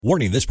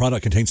Warning, this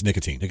product contains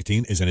nicotine.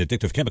 Nicotine is an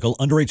addictive chemical,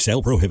 underage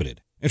sale prohibited.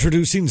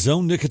 Introducing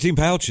Zone Nicotine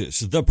Pouches,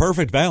 the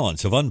perfect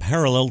balance of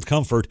unparalleled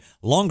comfort,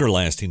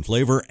 longer-lasting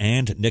flavor,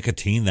 and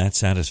nicotine that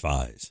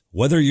satisfies.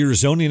 Whether you're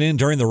zoning in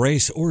during the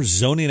race or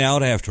zoning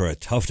out after a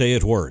tough day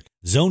at work,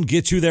 Zone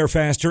gets you there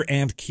faster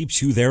and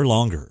keeps you there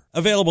longer.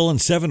 Available in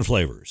 7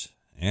 flavors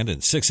and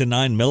in 6 and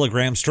 9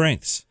 milligram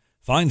strengths.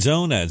 Find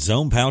Zone at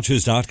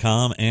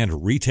zonepouches.com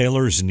and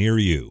retailers near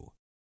you.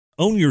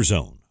 Own your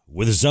Zone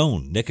with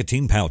Zone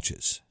Nicotine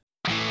Pouches.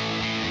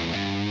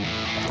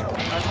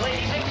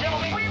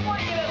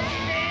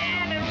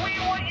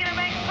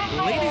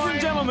 Ladies and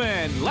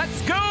gentlemen,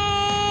 let's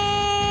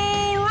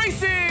go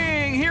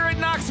racing here at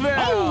Knoxville.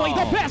 Only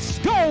the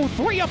best go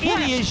 3 abreast.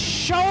 It is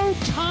show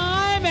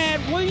time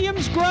at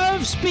Williams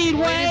Grove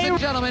Speedway. Ladies and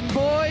gentlemen,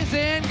 boys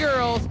and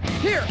girls,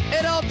 here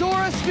at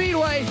Eldora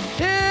Speedway,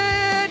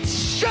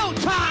 it's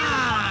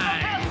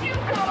showtime! You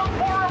got a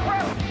for a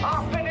rep.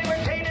 Often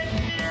imitated,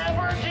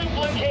 never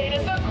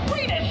duplicated. The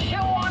greatest show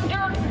on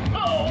dirt,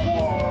 the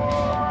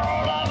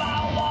world of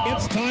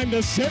outlaws. It's time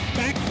to sit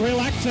back,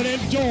 relax, and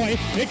enjoy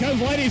because,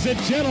 ladies and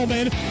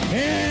gentlemen,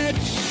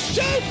 it's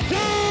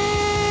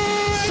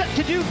showtime! Set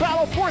to do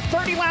battle for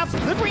 30 laps.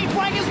 The green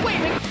flag is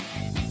waving.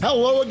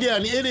 Hello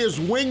again. It is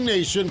Wing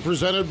Nation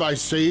presented by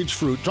Sage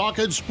Fruit.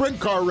 Talking sprint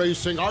car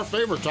racing, our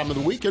favorite time of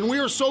the week, and we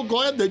are so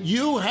glad that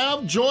you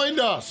have joined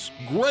us.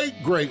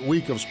 Great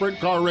week of sprint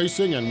car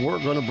racing, and we're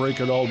going to break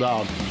it all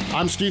down.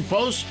 I'm Steve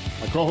Post,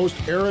 my co-host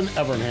Aaron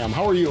Evernham.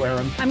 How are you,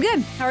 Aaron? I'm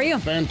good. How are you?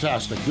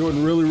 Fantastic.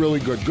 Doing really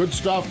good. Good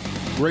stuff.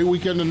 Great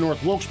weekend in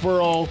North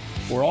Wilkesboro.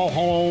 We're all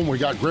home. We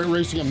got great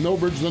racing at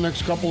Millbridge the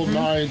next couple of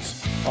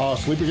nights.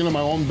 Sleeping in my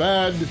own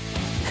bed.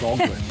 It's all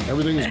good.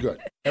 Everything is good.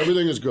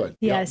 Everything is good.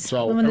 Yes. Yep.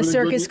 So when the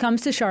circus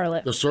comes to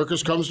Charlotte. The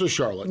circus comes to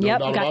Charlotte. No yep.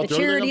 doubt We got about the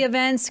charity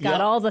events, got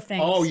all the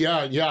things. Oh,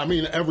 yeah. I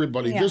mean,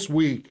 everybody this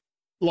week,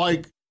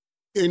 like,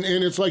 and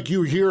it's like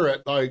you hear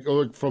it,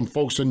 like from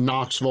folks in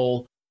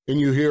Knoxville, and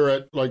you hear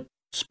it, like,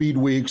 speed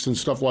weeks and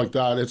stuff like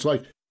that. It's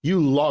like,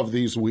 you love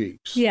these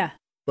weeks. Yeah.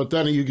 But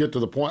then you get to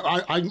the point,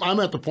 I'm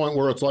at the point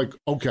where it's like,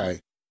 okay,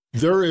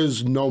 there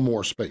is no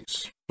more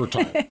space for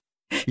time.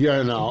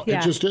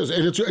 It just is.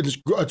 And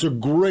it's a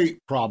great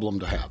problem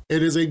to have.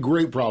 It is a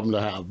great problem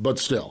to have, but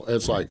still,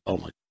 it's like, oh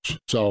my gosh.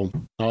 So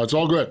it's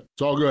all good.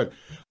 It's all good.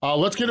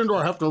 Let's get into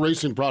our Hefner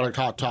Racing product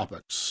hot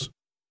topics.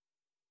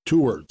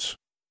 2 words.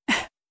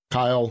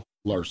 Kyle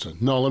Larson.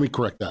 No, let me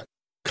correct that.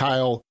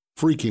 Kyle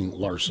freaking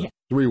Larson.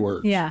 3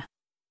 words. Yeah.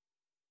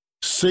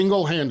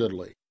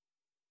 Single-handedly,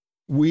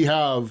 we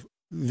have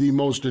the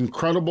most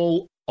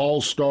incredible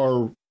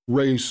all-star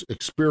race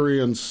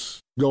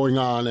experience going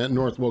on at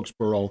North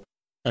Wilkesboro.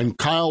 And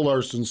Kyle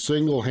Larson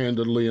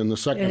single-handedly in the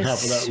second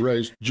half of that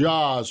race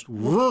just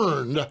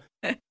ruined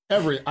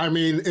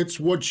it's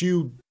what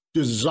you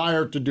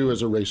desire to do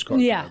as a race car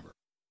driver.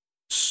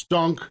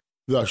 Stunk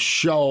the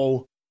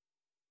show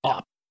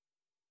up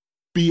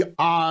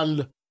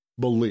beyond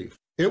belief.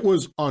 It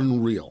was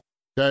unreal,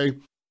 okay?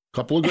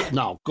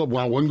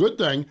 One good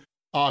thing.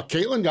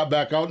 Caitlin got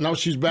back out. Now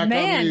she's back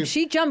on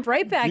she jumped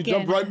right back in. She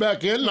jumped right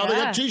back in. Now they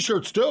got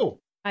T-shirts, too.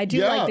 I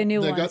do like the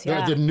new ones.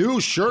 The new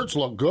shirts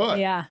look good.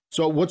 Yeah.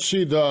 So what's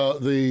she,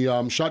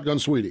 the Shotgun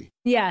Sweetie?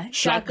 Yeah,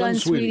 Shotgun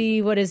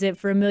Sweetie. What is it,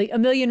 for a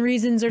million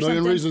reasons or something?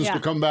 A million reasons to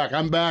come back.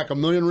 I'm back. A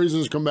million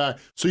reasons to come back.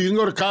 So you can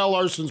go to Kyle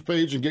Larson's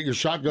page and get your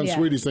Shotgun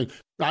Sweeties thing.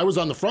 I was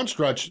on the front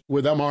stretch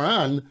with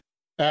MRN,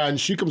 and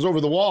she comes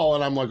over the wall,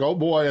 and I'm like, oh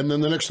boy. And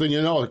then the next thing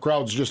you know, the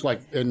crowd's just like,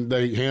 and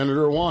they handed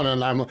her one.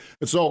 And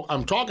so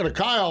I'm talking to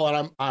Kyle,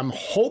 and I'm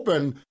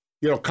hoping,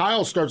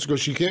 Kyle starts to go,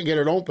 she can't get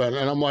it open.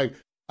 And I'm like,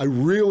 I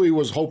really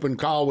was hoping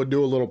Kyle would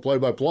do a little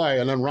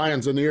play-by-play, and then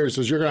Ryan's in the ear. He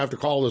says, you're going to have to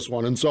call this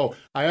one. And so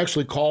I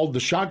actually called the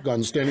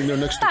shotgun standing there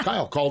next to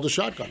Kyle, called the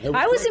shotgun.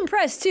 I was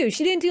impressed, too.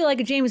 She didn't do like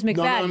a James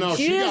McFadden. No.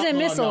 She doesn't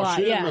miss a lot.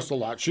 She didn't miss a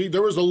lot.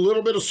 There was a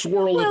little bit of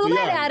swirl at the end.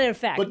 Well, that added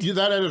effect. But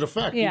that added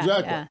effect,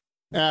 exactly. Yeah.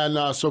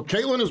 And so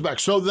Caitlin is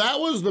back. So that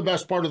was the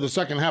best part of the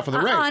second half of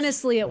the race.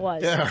 Honestly, it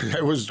was. Yeah,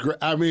 it was great.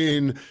 I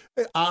mean,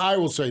 I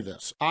will say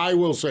this.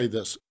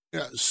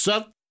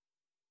 Seth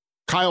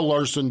Kyle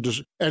Larson,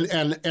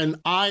 and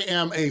I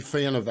am a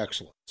fan of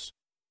excellence.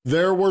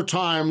 There were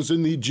times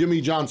in the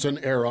Jimmy Johnson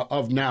era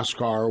of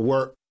NASCAR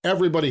where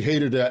everybody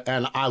hated it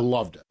and I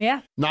loved it.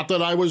 Yeah. Not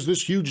that I was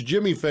this huge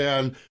Jimmy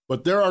fan,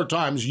 but there are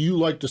times you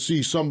like to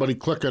see somebody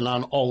clicking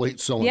on all 8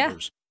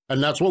 cylinders. Yeah.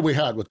 And that's what we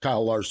had with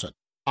Kyle Larson.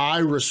 I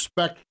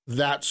respect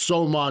that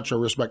so much. I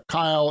respect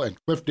Kyle and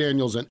Cliff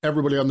Daniels and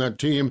everybody on that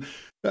team.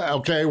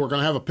 Okay, we're going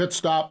to have a pit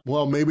stop.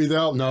 Well, maybe they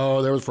was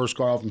the first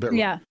car off in pit road.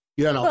 Yeah.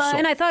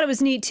 And I thought it was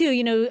neat,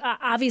 too.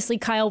 Obviously,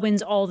 Kyle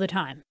wins all the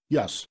time.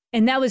 Yes.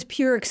 And that was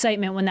pure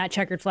excitement when that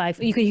checkered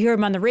flag. You could hear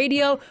him on the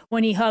radio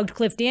when he hugged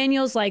Cliff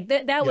Daniels. Like,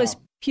 that was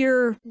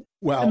pure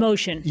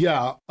emotion.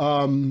 Yeah.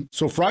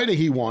 So Friday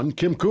he won.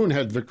 Kim Kuhn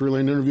had Victory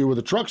Lane interview with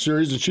the Truck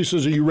Series, and she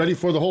says, are you ready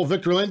for the whole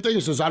Victory Lane thing?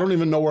 He says, I don't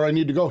even know where I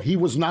need to go. He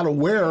was not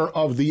aware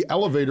of the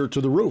elevator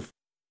to the roof.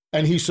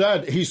 And he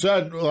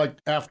said, like,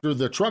 after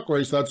the truck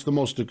race, that's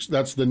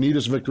the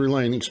neatest Victory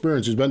Lane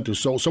experience he's been to.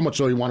 So much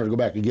so he wanted to go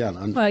back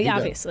again. Well, yeah,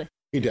 obviously.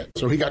 He did.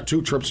 So he got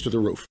 2 trips to the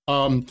roof.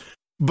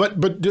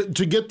 But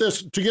to get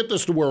this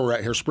to where we're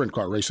at here, sprint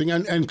car racing,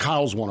 and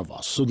Kyle's one of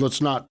us. So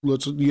let's not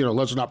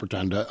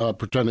pretend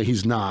that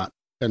he's not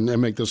and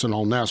make this an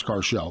all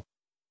NASCAR show.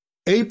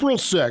 April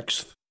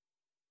 6th,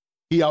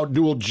 he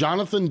outdueled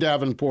Jonathan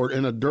Davenport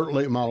in a dirt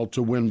late model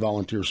to win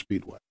Volunteer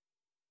Speedway.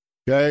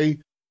 Okay.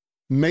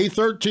 May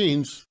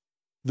 13th,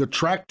 the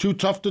track too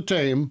tough to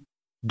tame,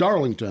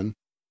 Darlington,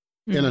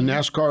 in a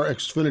NASCAR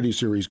Xfinity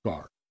Series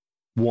car,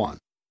 won.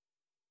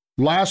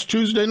 Last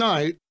Tuesday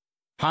night,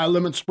 High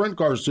Limit Sprint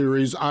Car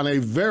Series on a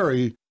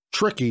very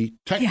tricky,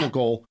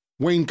 technical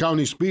Wayne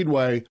County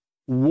Speedway,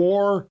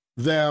 wore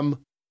them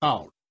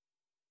out.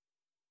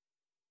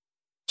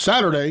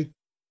 Saturday,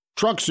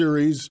 Truck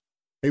Series,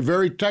 a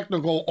very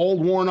technical,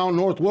 old, worn-out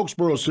North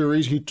Wilkesboro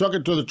Series. He took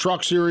it to the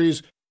Truck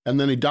Series, and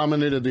then he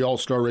dominated the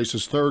All-Star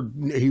races. Third,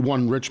 he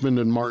won Richmond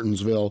and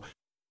Martinsville.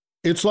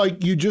 It's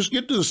like you just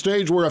get to the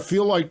stage where I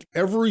feel like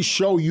every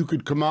show you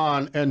could come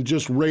on and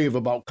just rave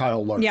about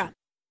Kyle Larson. Yeah.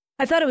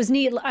 I thought it was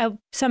neat. I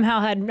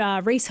somehow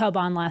had Race Hub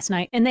on last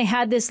night, and they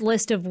had this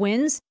list of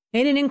wins,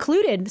 and it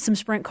included some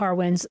sprint car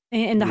wins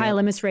in the high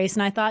limits race.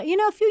 And I thought,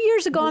 a few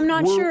years ago, I'm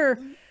not sure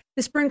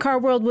the sprint car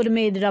world would have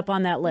made it up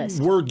on that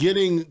list. We're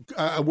getting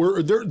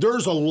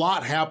there's a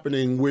lot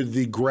happening with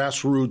the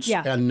grassroots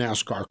and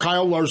NASCAR.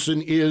 Kyle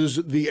Larson is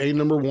the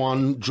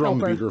 #1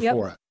 drumbeater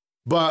for it.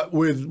 But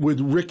with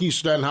Ricky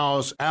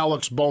Stenhouse,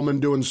 Alex Bowman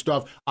doing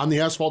stuff on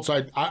the asphalt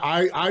side,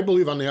 I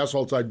believe on the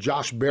asphalt side,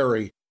 Josh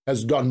Berry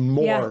has done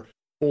more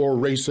for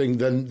racing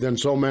than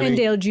so many. And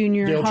Dale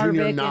Jr. Dale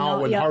Harvick Jr.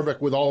 now and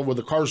Harvick with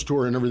the Cars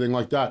Tour and everything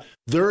like that.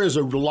 There is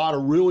a lot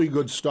of really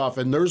good stuff,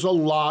 and there's a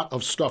lot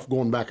of stuff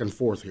going back and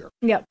forth here.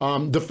 Yep.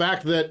 The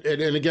fact that,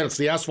 and again, it's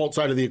the asphalt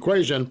side of the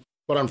equation,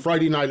 but on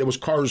Friday night it was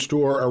Cars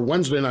Tour, or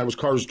Wednesday night it was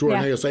Cars Tour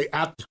and ASA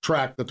at the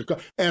track.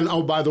 And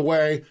oh, by the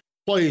way,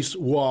 place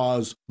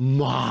was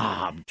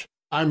mobbed.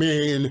 I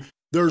mean,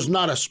 there's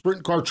not a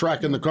sprint car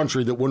track in the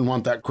country that wouldn't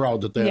want that crowd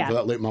that they had for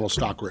that late model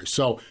stock race.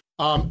 So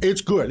it's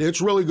good. It's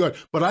really good.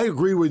 But I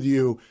agree with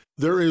you.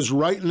 There is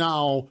right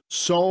now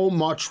so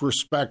much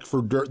respect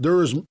for dirt.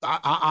 There is,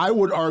 I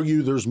would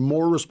argue there's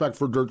more respect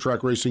for dirt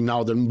track racing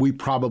now than we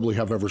probably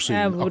have ever seen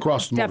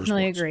across the motorsports.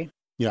 Definitely agree.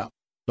 Yeah.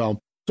 So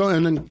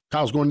and then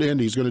Kyle's going to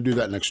Indy. He's going to do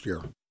that next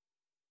year.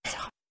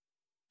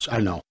 I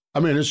know.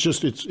 I mean, it's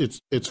just,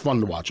 it's fun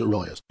to watch. It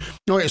really is.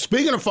 Okay,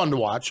 speaking of fun to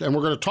watch, and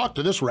we're going to talk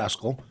to this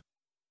rascal,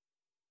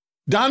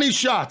 Donny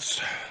Schatz.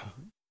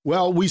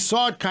 Well, we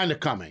saw it kind of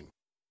coming.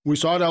 We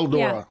saw it at Eldora.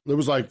 Yeah. It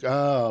was like,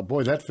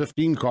 boy, that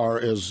 15 car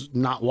is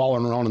not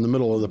walling around in the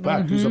middle of the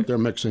pack. He's up there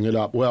mixing it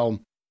up.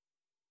 Well,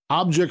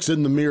 objects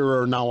in the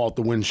mirror are now out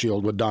the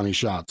windshield with Donny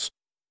Schatz.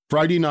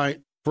 Friday night,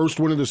 first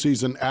win of the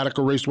season,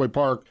 Attica Raceway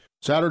Park.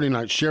 Saturday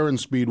night, Sharon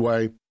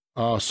Speedway.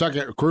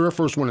 Second, career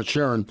first win at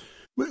Sharon.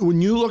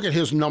 When you look at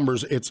his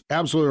numbers, it's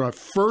absolutely right.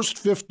 First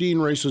 15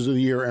 races of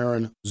the year,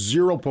 Aaron,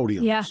 0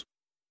 podiums. Yeah.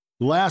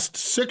 Last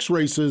 6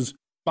 races,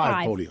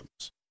 5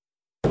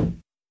 podiums.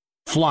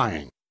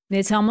 Flying.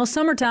 It's almost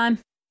summertime.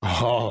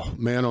 Oh,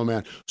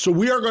 man. So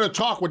we are going to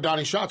talk with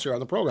Donny Schatz here on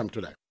the program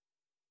today.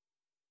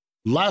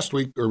 Last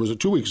week, or was it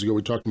 2 weeks ago,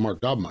 we talked to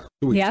Mark Dobmeyer,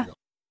 2 weeks ago.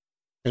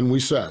 And we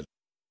said,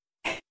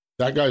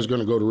 that guy's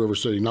going to go to River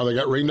City. Now, they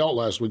got rained out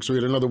last week, so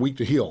he had another week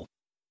to heal.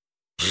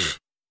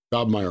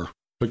 Dobmeyer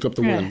picked up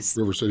the win,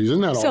 River City.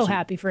 Isn't that awesome? So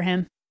happy for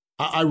him.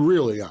 I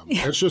really am.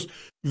 It's just,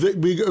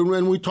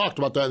 and we talked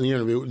about that in the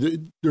interview,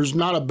 there's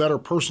not a better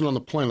person on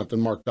the planet than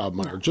Mark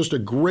Dobmeyer. Just a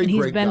great guy.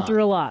 He's been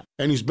through a lot.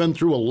 And he's been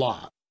through a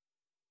lot.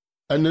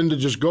 And then to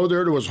just go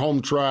there to his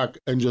home track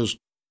and just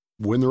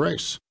win the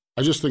race.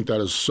 I just think that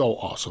is so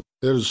awesome.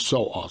 It is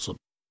so awesome.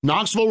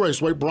 Knoxville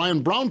Raceway,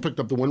 Brian Brown picked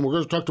up the win. We're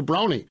going to talk to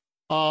Brownie.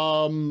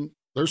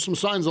 There's some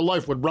signs of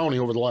life with Brownie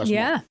over the last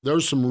month.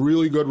 There's some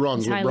really good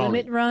runs with Brownie. High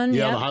limit run.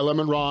 Yeah, the high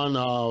limit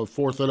run,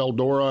 fourth at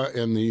Eldora,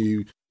 and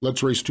the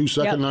Let's Race 2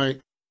 second night.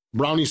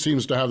 Brownie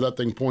seems to have that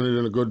thing pointed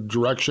in a good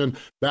direction.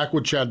 Back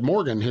with Chad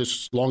Morgan,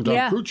 his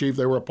longtime crew chief,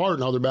 they were apart,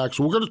 now they're back.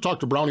 So we're going to talk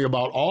to Brownie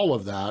about all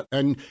of that,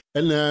 and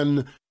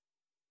then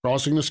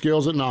crossing the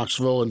scales at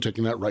Knoxville and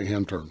taking that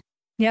right-hand turn.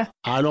 Yeah.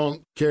 I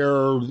don't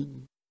care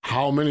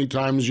how many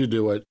times you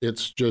do it.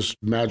 It's just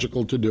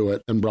magical to do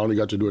it, and Brownie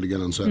got to do it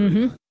again on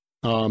Saturday night.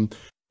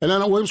 And then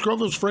at Williams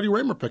Grove, it was Freddie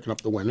Raymer picking up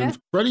the win. And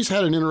Freddie's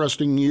had an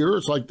interesting year.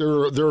 It's like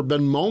there have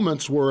been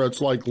moments where it's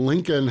like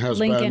Lincoln has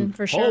been,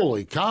 for sure.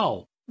 Holy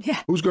cow,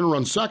 who's going to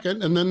run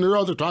second? And then there are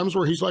other times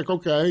where he's like,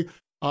 okay,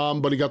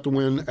 but he got the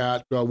win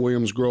at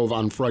Williams Grove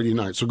on Friday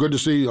night. So good to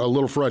see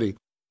little Freddie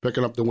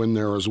picking up the win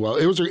there as well.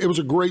 It was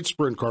a great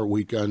sprint car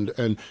weekend,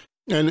 and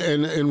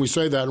we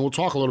say that, and we'll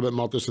talk a little bit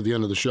about this at the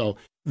end of the show.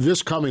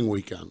 This coming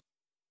weekend,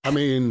 I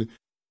mean,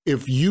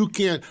 if you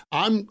can't,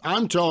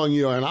 I'm telling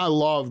you, and I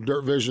love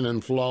Dirt Vision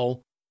and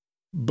Flow,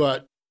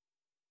 but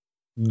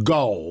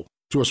go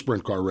to a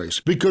sprint car race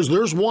because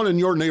there's one in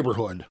your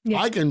neighborhood.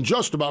 I can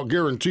just about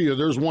guarantee you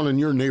there's one in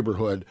your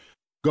neighborhood.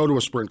 go to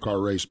a sprint car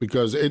race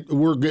because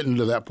we're getting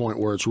to that point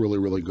where it's really,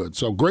 really good.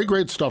 So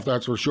great stuff,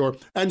 that's for sure.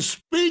 And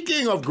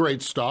speaking of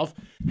great stuff,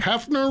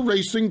 Hefner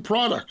Racing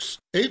Products.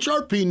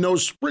 HRP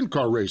knows sprint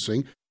car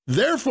racing,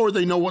 therefore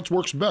they know what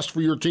works best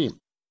for your team.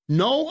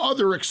 No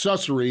other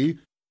accessory,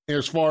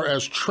 as far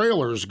as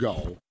trailers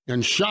go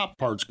and shop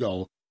parts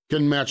go,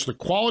 can match the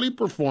quality,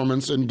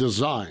 performance, and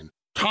design.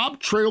 Top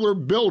trailer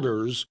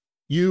builders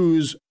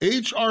use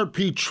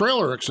HRP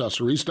trailer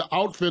accessories to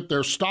outfit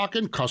their stock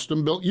and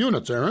custom-built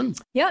units, Aaron.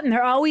 Yep, and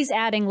they're always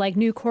adding like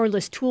new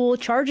cordless tool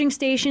charging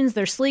stations.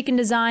 They're sleek in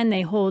design.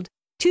 They hold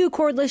 2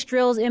 cordless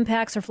drills,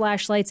 impacts or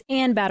flashlights,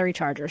 and battery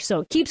chargers,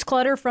 so it keeps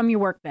clutter from your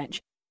workbench.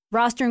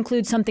 Roster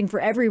includes something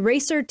for every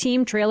racer,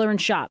 team, trailer, and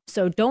shop,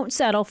 so don't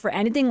settle for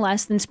anything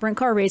less than Sprint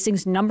Car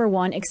Racing's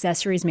 #1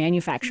 accessories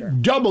manufacturer.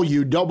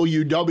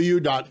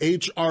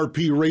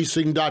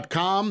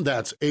 www.hrpracing.com.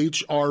 That's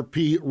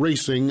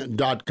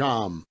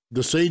hrpracing.com.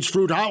 The Sage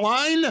Fruit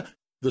Hotline,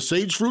 the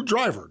Sage Fruit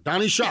driver,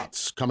 Donny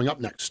Schatz, coming up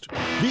next.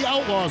 The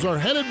Outlaws are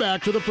headed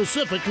back to the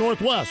Pacific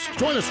Northwest.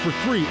 Join us for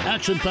 3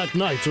 action-packed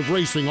nights of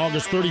racing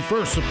August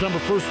 31st, September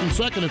 1st and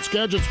 2nd at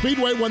Skagit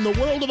Speedway when the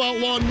World of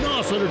Outlaw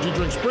NOS Energy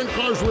Drink Sprint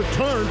Cars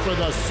return for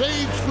the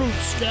Sage Fruit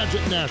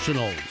Skagit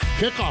Nationals.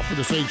 Kickoff for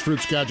the Sage Fruit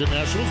Skagit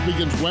Nationals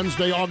begins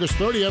Wednesday, August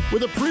 30th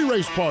with a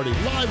pre-race party,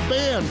 live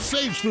band,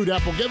 Sage Fruit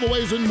apple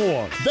giveaways, and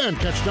more. Then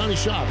catch Donny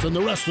Schatz and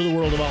the rest of the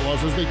World of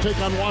Outlaws as they take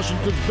on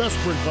Washington's best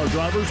sprint car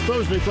drivers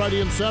Thursday,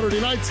 Friday, and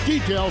Saturday nights.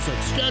 Details at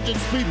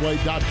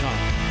SkagitSpeedway.com.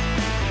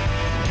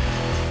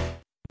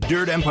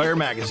 Dirt Empire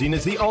Magazine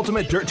is the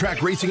ultimate dirt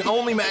track racing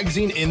only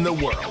magazine in the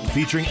world,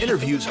 featuring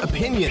interviews,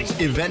 opinions,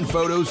 event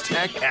photos,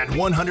 tech, and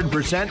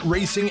 100%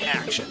 racing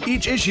action.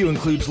 Each issue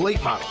includes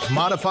late models,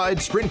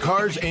 modified, sprint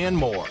cars, and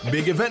more.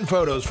 Big event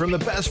photos from the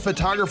best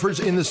photographers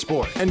in the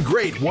sport, and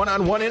great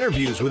one-on-one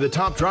interviews with the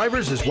top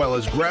drivers as well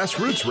as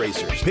grassroots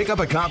racers. Pick up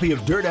a copy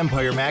of Dirt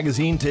Empire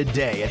Magazine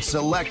today at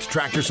select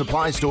Tractor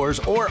Supply stores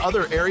or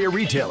other area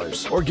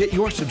retailers, or get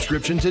your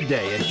subscription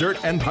today at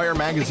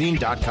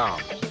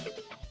dirtempiremagazine.com.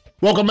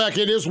 Welcome back.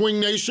 It is Wing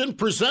Nation,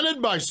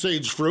 presented by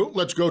Sage Fruit.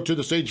 Let's go to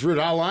the Sage Fruit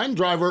Hotline,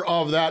 driver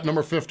of that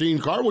number 15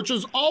 car, which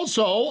is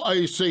also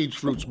a Sage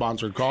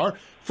Fruit-sponsored car.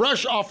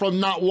 Fresh off from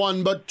not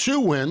 1, but 2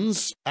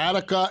 wins,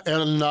 Attica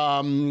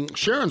and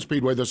Sharon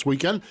Speedway this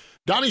weekend.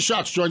 Donny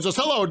Schatz joins us.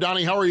 Hello,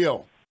 Donny. How are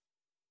you?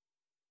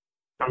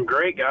 I'm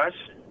great, guys.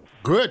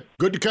 Good.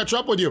 Good to catch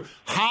up with you.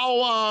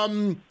 How...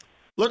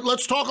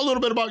 Let's talk a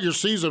little bit about your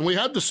season. We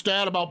had the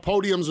stat about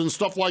podiums and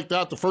stuff like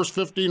that, the first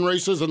 15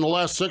 races and the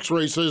last 6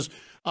 races.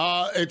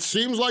 It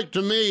seems like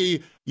to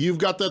me you've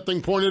got that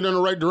thing pointed in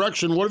the right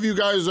direction. What have you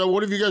guys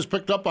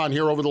picked up on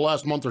here over the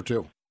last month or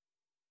two?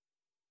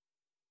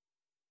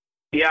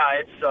 Yeah,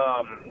 it's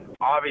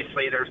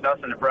obviously there's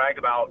nothing to brag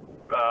about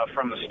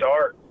from the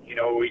start. You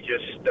know, we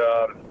just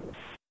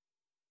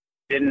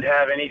didn't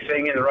have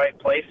anything in the right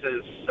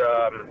places.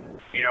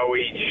 You know,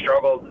 we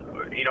struggled.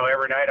 You know,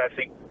 every night I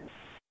think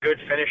good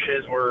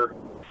finishes were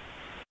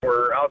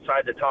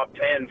outside the top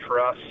 10 for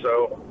us.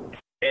 So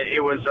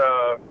it was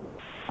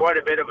quite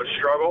a bit of a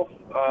struggle.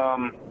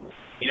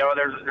 You know,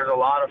 there's a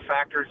lot of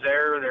factors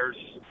there. There's,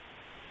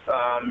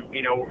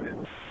 you know,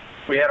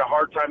 we had a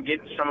hard time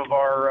getting some of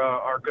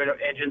our good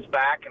engines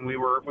back, and we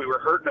were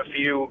hurting a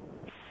few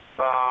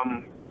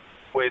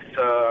with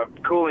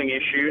cooling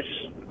issues.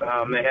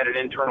 They had an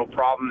internal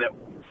problem that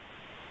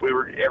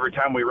every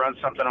time we run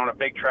something on a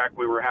big track,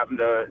 we were having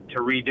to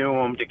redo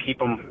them to keep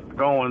them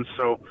going.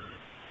 So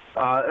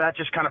that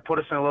just kind of put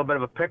us in a little bit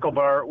of a pickle.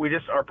 But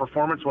our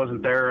performance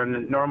wasn't there,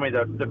 and normally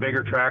the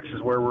bigger tracks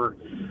is where we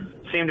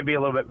seem to be a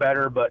little bit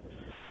better. But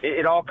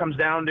it all comes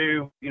down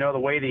to, you know, the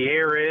way the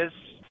air is.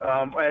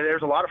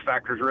 There's a lot of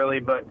factors really,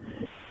 but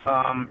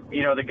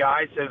you know, the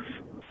guys have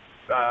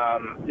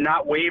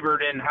not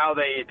wavered in how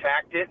they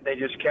attacked it. They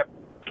just kept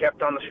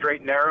on the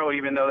straight and narrow,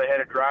 even though they had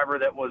a driver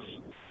that was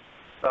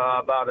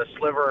about a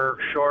sliver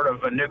short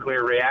of a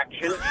nuclear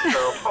reaction.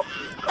 So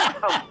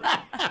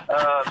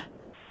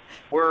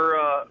we're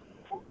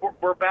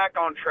back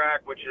on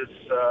track, which is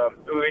a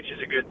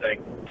good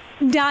thing.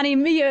 Donny,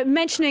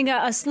 mentioning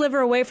a sliver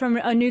away from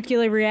a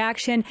nuclear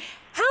reaction,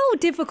 how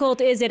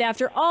difficult is it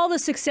after all the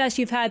success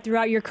you've had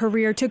throughout your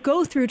career to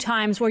go through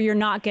times where you're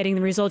not getting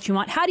the results you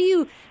want? How do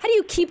you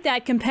keep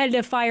that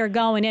competitive fire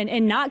going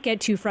and not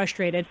get too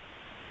frustrated?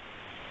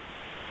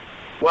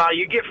 Well,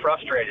 you get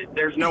frustrated.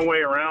 There's no way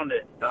around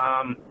it.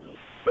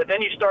 But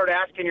then you start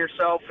asking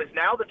yourself, is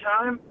now the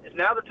time? Is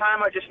now the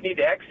time I just need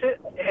to exit?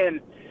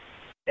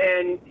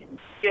 And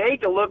you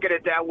hate to look at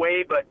it that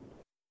way, but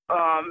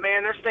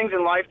man, there's things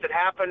in life that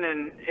happen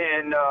and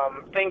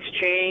things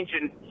change,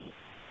 and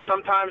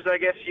sometimes I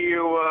guess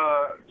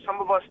some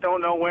of us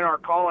don't know when our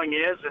calling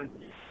is, and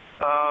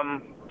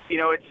you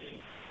know,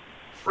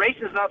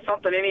 racing's not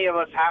something any of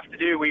us have to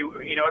do.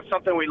 It's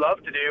something we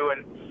love to do,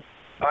 and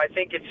I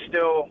think it's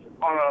still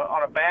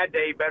on a bad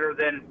day better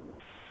than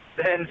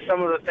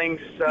some of the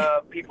things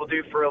people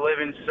do for a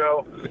living.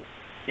 So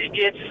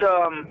it's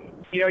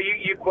you know,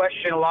 you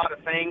question a lot of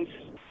things.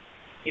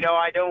 You know,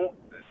 I don't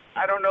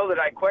know that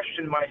I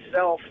question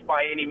myself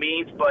by any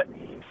means, but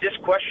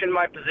just question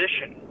my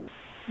position.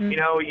 You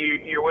know,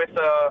 you're with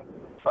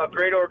a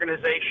great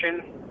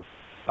organization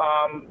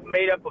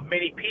made up of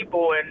many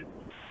people, and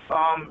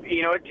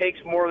you know, it takes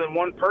more than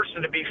one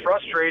person to be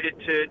frustrated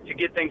to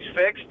get things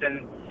fixed.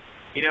 And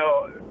you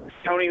know,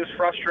 Tony was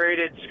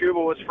frustrated, Scuba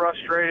was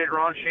frustrated,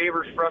 Ron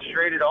Shaver's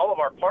frustrated, all of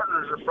our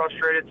partners are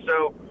frustrated.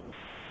 So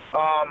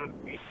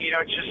you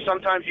know, it's just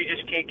sometimes you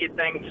just can't get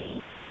things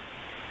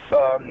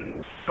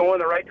going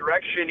the right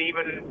direction,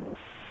 even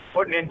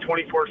putting in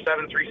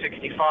 24/7,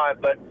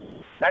 365. But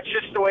that's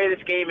just the way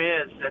this game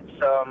is.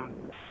 It's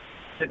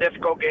a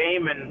difficult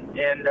game, and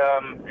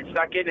it's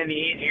not getting any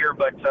easier.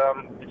 But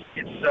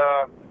it's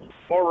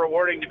more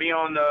rewarding to be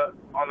on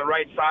the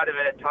right side of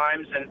it at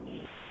times.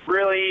 And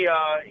really,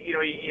 you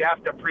know, you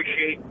have to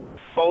appreciate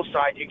both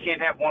sides. You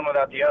can't have one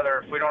without the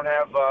other. If we don't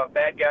have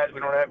bad guys, we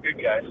don't have good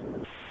guys.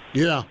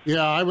 Yeah.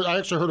 I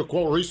actually heard a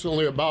quote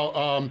recently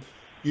about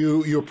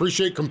you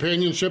appreciate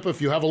companionship if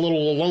you have a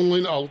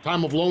little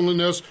time of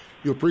loneliness.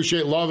 You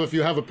appreciate love if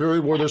you have a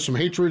period where there's some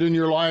hatred in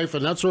your life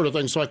and that sort of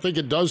thing. So I think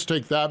it does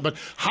take that. But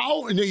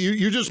how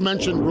you just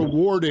mentioned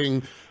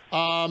rewarding,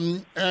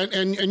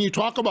 and you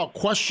talk about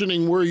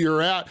questioning where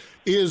you're at.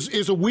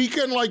 Is a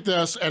weekend like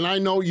this, and I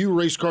know you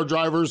race car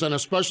drivers, and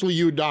especially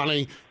you,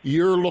 Donny,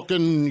 you're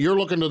looking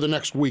to the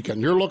next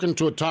weekend. You're looking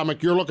to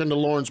Atomic. You're looking to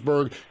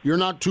Lawrenceburg. You're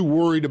not too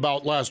worried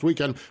about last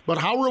weekend. But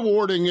how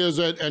rewarding is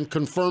it and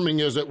confirming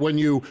is it when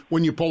you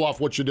pull off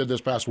what you did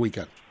this past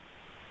weekend?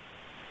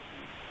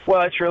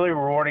 Well, it's really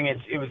rewarding.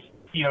 It was,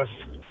 you know,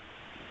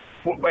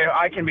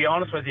 I can be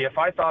honest with you. If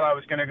I thought I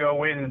was going to go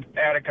win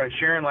Attica and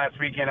Sharon last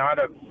weekend, I'd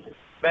have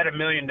bet $1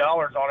 million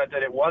on it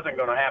that it wasn't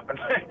going to happen.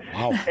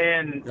 Wow.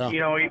 And, you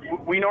know,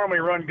 we normally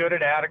run good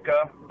at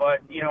Attica,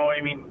 but, you know,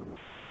 I mean,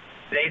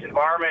 today's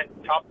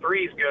environment, top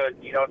 3 is good.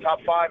 You know, top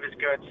 5 is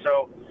good.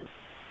 So,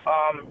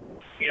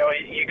 you know,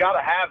 you got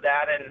to have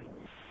that.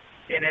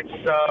 And it's,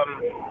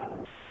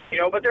 you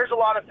know, but there's a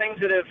lot of things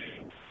that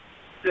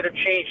have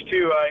changed,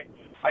 too.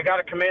 I got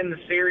to commend the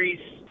series.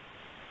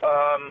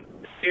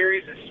 The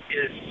series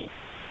is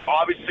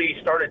obviously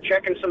started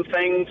checking some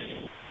things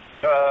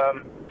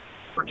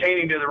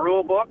pertaining to the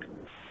rule book,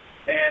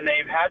 and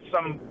they've had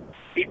some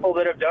people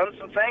that have done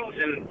some things,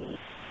 and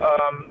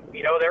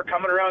you know, they're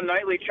coming around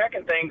nightly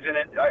checking things, and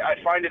I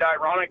find it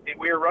ironic that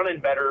we're running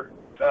better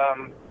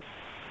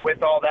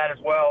with all that as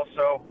well.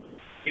 So,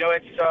 you know,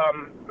 it's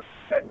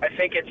I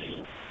think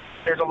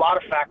there's a lot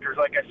of factors,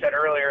 like I said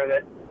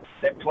earlier,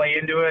 that play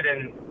into it,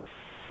 and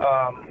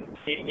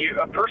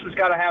a person's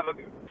got to have a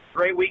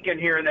great weekend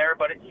here and there,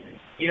 but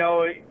you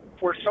know,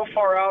 we're so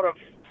far out of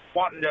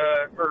wanting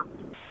to or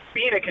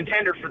being a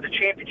contender for the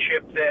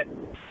championship that,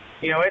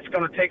 you know, it's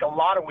going to take a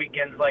lot of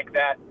weekends like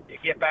that to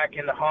get back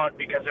in the hunt,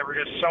 because there were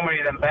just so many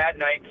of them bad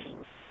nights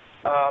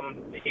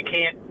you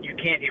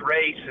can't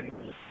erase. And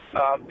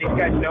these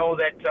guys know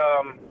that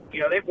you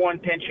know, they've won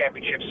 10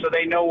 championships, so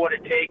they know what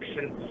it takes,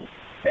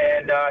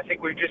 and I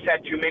think we've just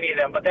had too many of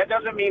them. But that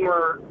doesn't mean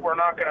we're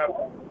not going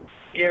to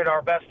give it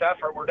our best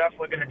effort. We're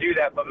definitely going to do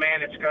that. But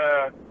man,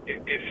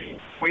 if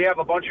we have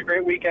a bunch of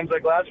great weekends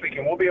like last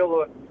weekend, we'll be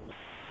able to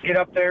get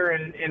up there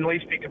and at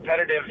least be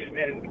competitive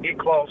and get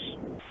close.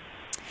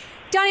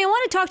 Donny, I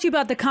want to talk to you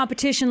about the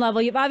competition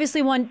level. You've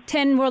obviously won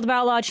 10 World of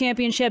Outlaw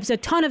championships, a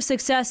ton of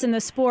success in the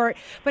sport.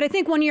 But I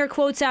think one of your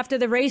quotes after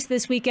the race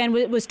this weekend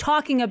was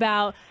talking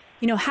about,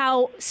 you know,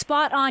 how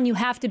spot on you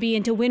have to be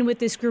and to win with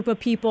this group of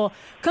people.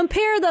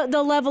 Compare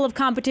the level of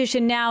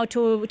competition now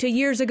to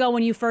years ago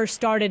when you first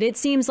started. It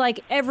seems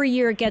like every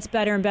year it gets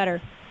better and better.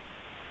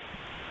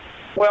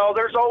 Well,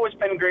 there's always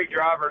been great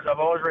drivers. I've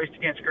always raced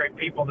against great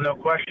people, no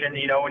question,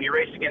 you know, when you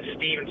race against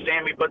Steve and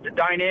Sammy, but the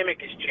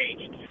dynamic has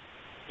changed.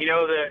 You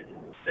know,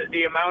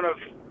 the amount of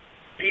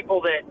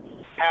people that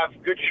have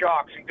good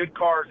shocks and good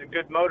cars and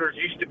good motors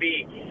used to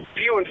be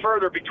few and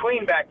further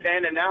between back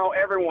then, and now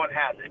everyone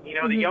has it. You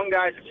know, the young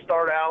guys that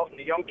start out and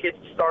the young kids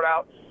that start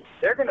out,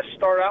 they're going to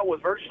start out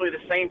with virtually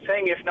the same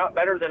thing, if not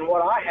better than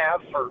what I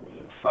have for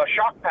a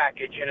shock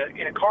package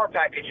and a car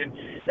package, and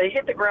they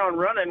hit the ground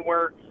running,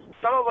 where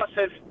some of us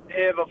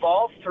have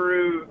evolved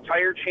through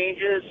tire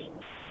changes,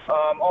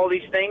 all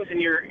these things, and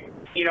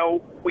you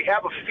know, we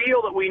have a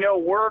feel that we know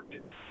worked,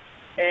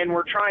 and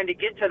we're trying to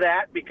get to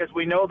that because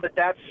we know that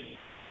that's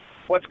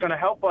what's going to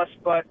help us.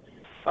 But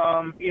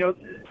you know,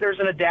 there's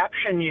an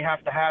adaptation you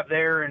have to have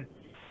there, and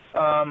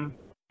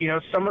you know,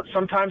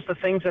 sometimes the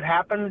things that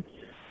happen,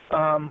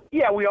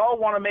 yeah, we all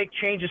want to make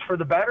changes for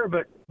the better,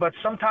 but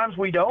sometimes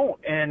we don't.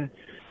 And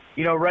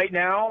you know, right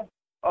now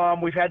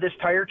we've had this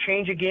tire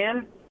change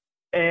again.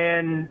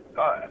 And,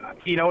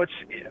 you know,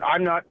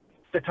 I'm not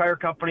the tire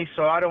company,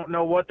 so I don't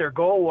know what their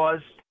goal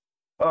was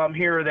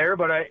here or there,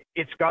 but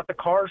it's got the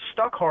car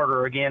stuck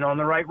harder again on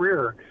the right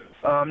rear.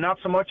 Not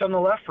so much on the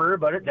left rear,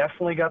 but it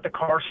definitely got the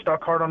car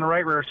stuck hard on the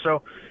right rear.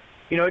 So,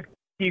 you know,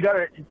 you got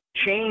to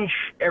change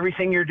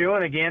everything you're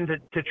doing again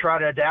to try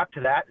to adapt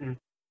to that. And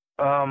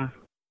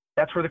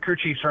that's where the crew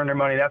chiefs earn their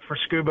money. That's where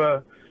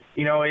Scuba,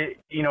 you know,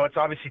 it's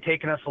obviously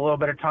taken us a little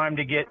bit of time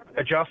to get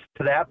adjusted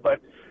to that,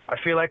 but I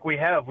feel like we've,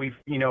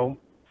 you know,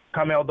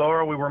 come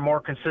Eldora, we were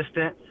more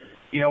consistent.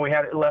 we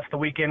had left the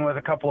weekend with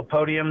a couple of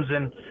podiums,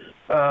 and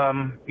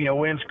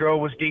Williams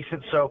Grove was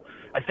decent. So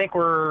I think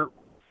we're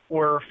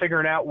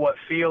figuring out what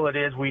feel it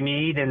is we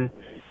need and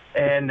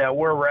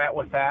where we're at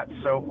with that.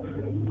 So,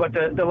 but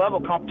the level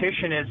of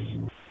competition is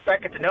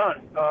second to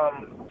none.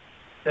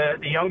 The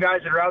young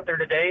guys that are out there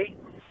today,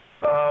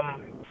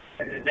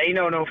 they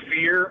know no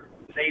fear.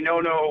 They know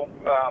no,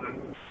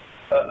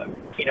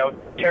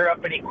 tear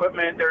up any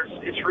equipment.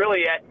 It's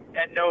really at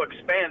no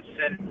expense,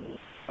 and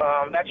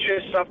that's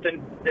just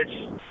something that's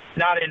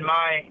not in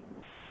my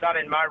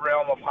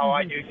realm of how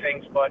I do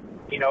things. But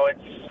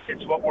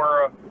it's what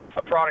we're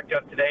a product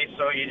of today.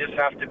 So you just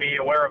have to be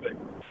aware of it.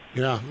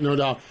 Yeah, no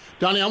doubt.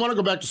 Donny, I want to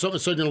go back to something you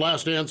said in your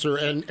last answer,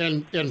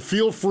 and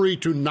feel free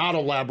to not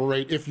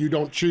elaborate if you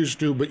don't choose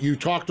to, but you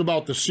talked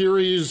about the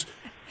series,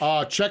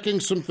 checking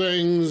some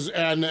things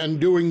and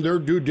doing their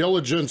due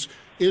diligence.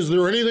 Is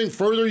there anything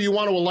further you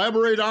want to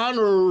elaborate on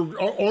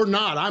or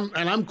not?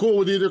 I'm cool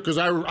with either, because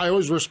I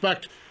always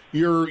respect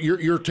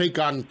your take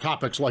on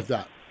topics like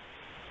that.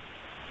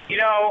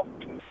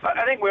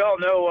 I think we all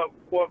know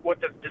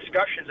what the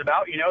discussion's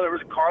about. There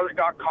was a car that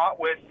got caught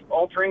with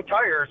altering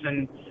tires,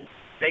 and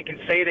they can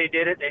say they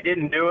did it, they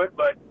didn't do it,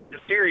 but the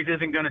series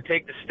isn't going to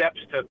take the steps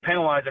to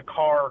penalize a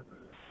car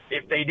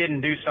if they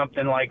didn't do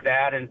something like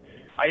that. And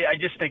I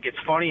just think it's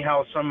funny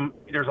how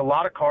there's a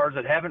lot of cars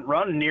that haven't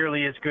run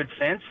nearly as good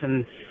since,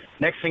 and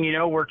next thing you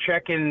know, we're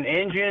checking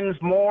engines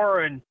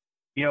more. And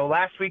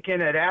last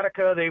weekend at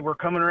Attica, they were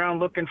coming around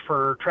looking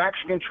for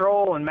traction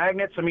control and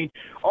magnets. I mean,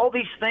 all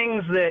these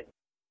things that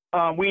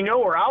we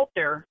know are out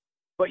there,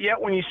 but yet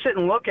when you sit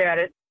and look at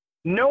it,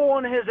 no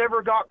one has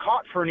ever got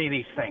caught for any of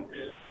these things.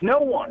 No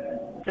one.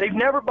 They've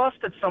never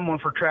busted someone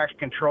for traction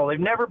control. They've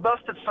never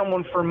busted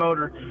someone for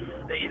motor.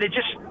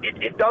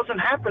 It doesn't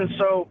happen.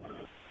 So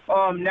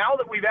now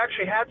that we've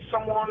actually had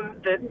someone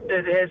that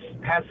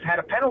has had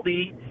a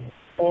penalty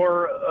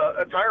or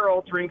a tire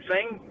altering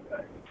thing,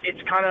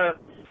 it's kind of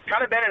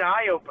been an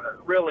eye opener,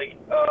 really,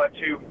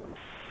 to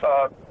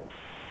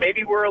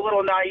maybe we're a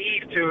little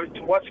naive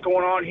to what's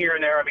going on here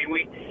and there. I mean,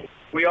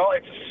 we all,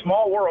 it's a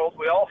small world.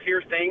 We all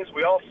hear things.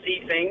 We all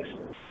see things.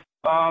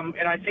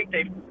 And I think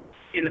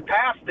in the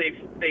past,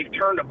 they've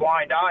turned a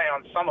blind eye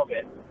on some of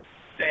it.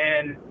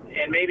 And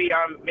maybe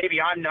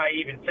I'm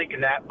naive in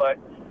thinking that, but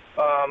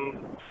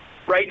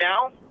right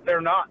now they're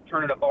not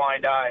turning a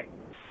blind eye.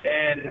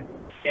 And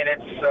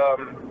it's,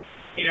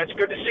 it's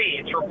good to see.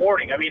 It's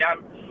rewarding. I mean,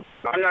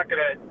 I'm not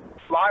going to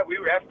lie. We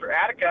were after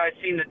Attica. I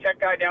seen the tech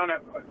guy down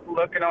at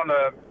looking at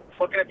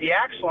the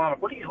axle. I'm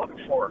like, what are you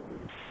looking for?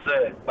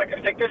 A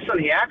thickness in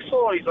the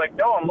axle? He's like,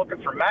 no, I'm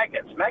looking for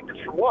magnets. Magnets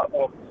for what?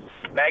 Well,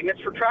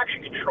 magnets for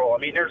traction control. I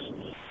mean, there's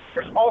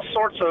all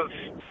sorts of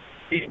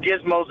these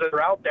gizmos that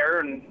are out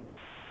there, and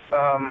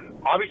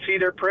obviously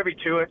they're privy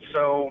to it.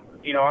 So,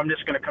 I'm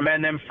just going to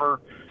commend them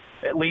for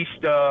at least,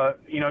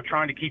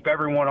 trying to keep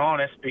everyone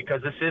honest,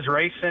 because this is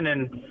racing,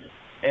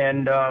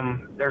 and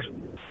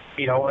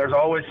there's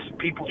always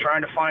people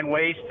trying to find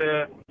ways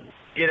to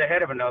get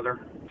ahead of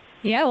another.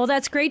 Yeah, well,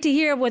 that's great to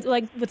hear with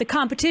the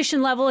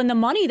competition level and the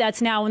money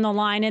that's now in the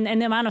line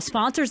and the amount of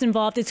sponsors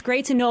involved. It's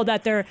great to know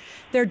that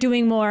they're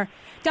doing more.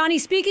 Donny,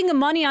 speaking of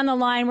money on the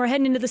line, we're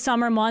heading into the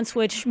summer months,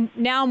 which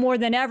now more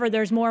than ever,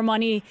 there's more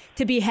money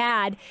to be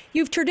had.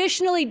 You've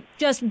traditionally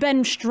just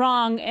been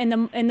strong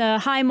in the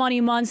high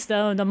money months,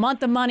 though, the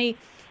month of money.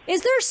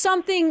 Is there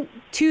something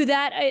to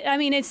that? I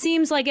mean, it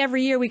seems like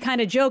every year we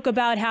kind of joke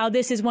about how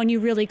this is when you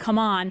really come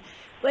on.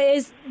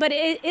 Is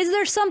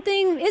there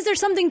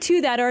something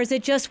to that, or is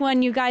it just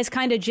when you guys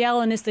kind of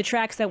gel and it's the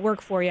tracks that work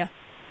for you?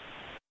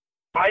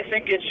 I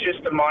think it's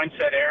just the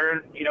mindset,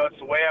 Aaron. It's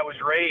the way I was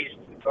raised.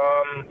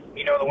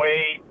 The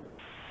way,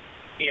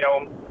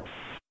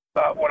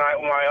 when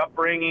my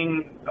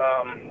upbringing,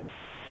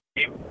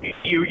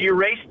 you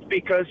raced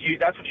because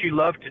that's what you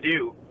love to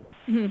do.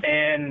 Mm-hmm.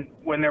 And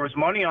when there was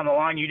money on the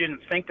line, you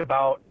didn't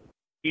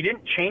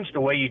change the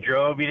way you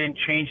drove. You didn't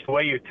change the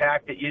way you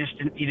attacked it. You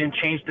didn't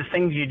change the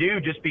things you do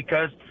just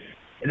because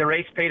the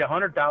race paid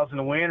 $100,000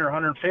 to win or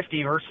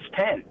 $150 versus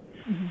 10.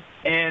 Mm-hmm.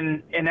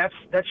 And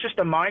that's just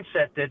a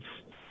mindset that's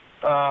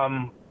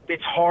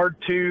it's hard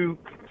to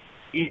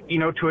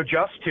to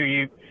adjust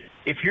to.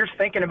 If you're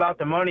thinking about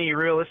the money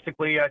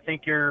realistically, I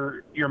think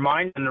your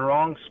mind's in the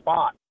wrong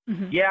spot.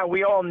 Mm-hmm. Yeah,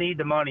 we all need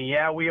the money.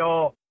 Yeah, we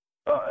all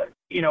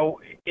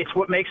it's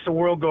what makes the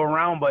world go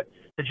around, but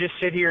to just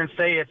sit here and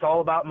say it's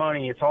all about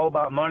money is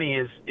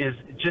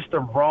just the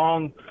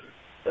wrong,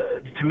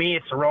 to me,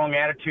 it's the wrong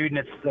attitude, and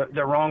it's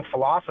the wrong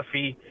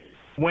philosophy.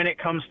 When it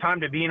comes time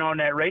to being on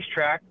that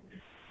racetrack,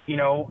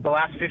 the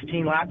last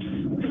 15 laps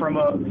from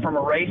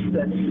a race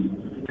that's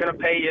going to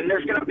pay, and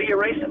there's going to be a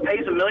race that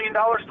pays $1 million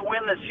to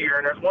win this year,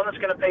 and there's one that's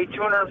going to pay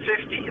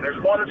 $250, and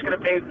there's one that's going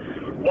to pay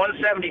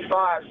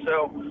 $175.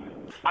 So,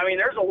 I mean,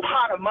 there's a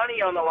lot of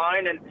money on the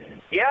line, and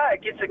yeah,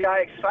 it gets a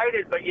guy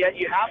excited, but yet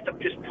you have to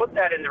just put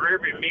that in the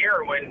rearview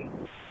mirror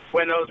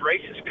when those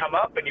races come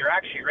up and you're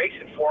actually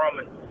racing for them.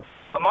 And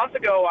a month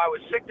ago, I was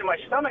sick to my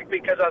stomach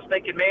because I was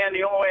thinking, man,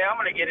 the only way I'm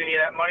going to get any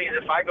of that money is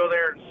if I go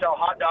there and sell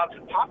hot dogs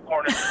and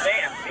popcorn in the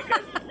stands,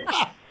 because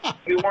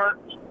we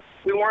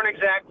weren't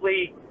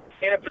exactly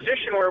in a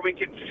position where we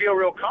could feel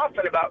real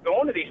confident about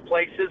going to these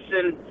places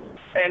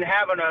and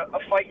having a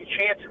fighting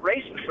chance at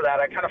racing for that.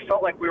 I kind of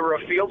felt like we were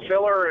a field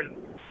filler, and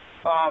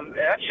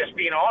that's just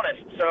being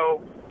honest.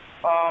 So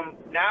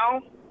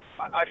now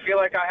I feel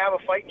like I have a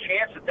fighting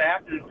chance at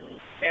that, and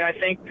I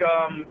think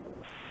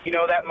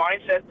that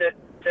mindset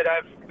that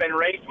I've been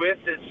raised with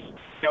is,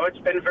 it's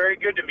been very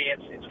good to me.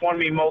 It's won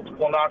me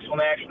multiple Knoxville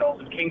Nationals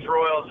and Kings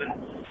Royals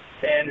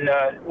and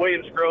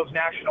Williams Grove's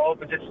National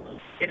Opens.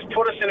 It's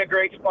put us in a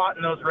great spot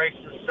in those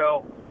races.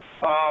 So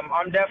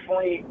I'm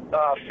definitely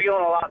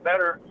feeling a lot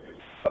better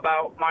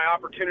about my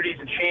opportunities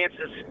and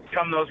chances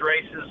come those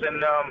races,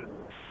 and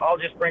I'll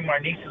just bring my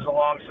nieces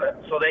along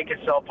so they can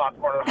sell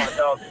popcorn and hot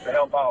dogs to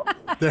help out.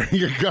 There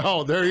you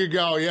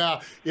go. Yeah,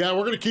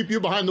 we're going to keep you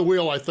behind the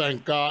wheel, I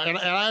think. And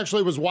I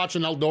actually was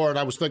watching Eldora, and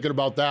I was thinking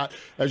about that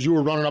as you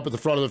were running up at the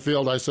front of the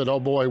field. I said, oh,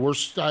 boy, it's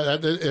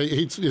starting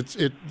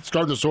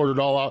to sort it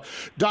all out.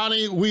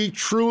 Donny, we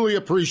truly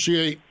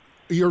appreciate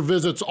your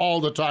visits all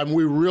the time.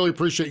 We really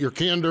appreciate your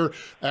candor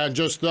and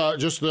just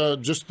what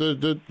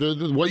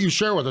you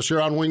share with us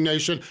here on Wing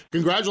Nation.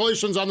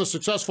 Congratulations on the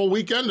successful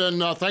weekend,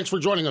 and thanks for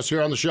joining us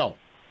here on the show.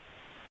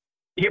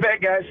 You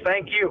bet, guys.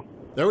 Thank you.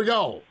 There we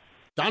go.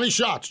 Donny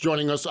Schatz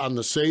joining us on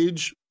the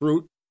Sage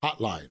Fruit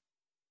Hotline.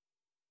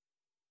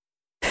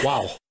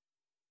 Wow.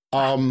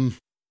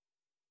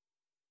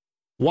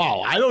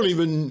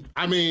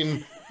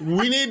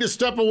 We need to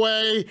step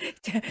away.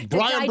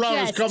 Brian Brown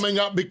is coming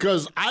up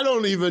because I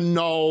don't even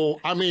know.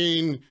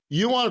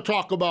 You want to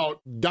talk about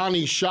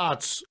Donny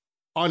Schatz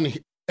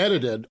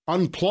unedited,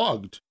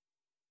 unplugged.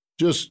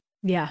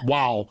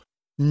 Wow.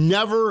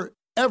 Never,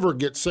 ever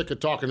get sick of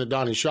talking to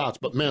Donny Schatz,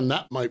 but man,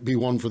 that might be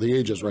one for the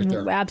ages right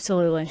there.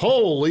 Absolutely.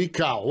 Holy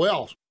cow.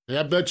 Well,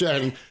 I bet you,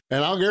 and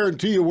I'll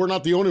guarantee you we're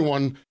not the only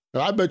one.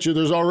 I bet you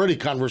there's already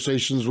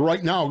conversations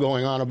right now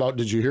going on about,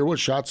 did you hear what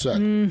Schatz said?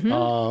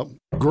 Mm-hmm.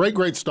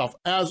 Great stuff.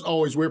 As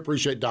always, we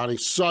appreciate Donny.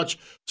 Such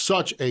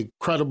a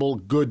credible,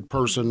 good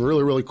person.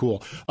 Really, really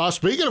cool.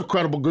 Speaking of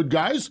credible good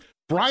guys,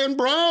 Brian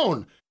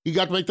Brown. He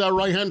got to make that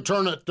right-hand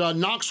turn at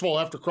Knoxville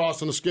after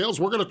crossing the scales.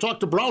 We're going to talk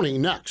to Brownie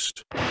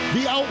next.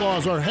 The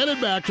Outlaws are headed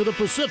back to the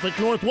Pacific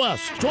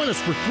Northwest. Join us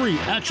for 3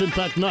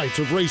 action-packed nights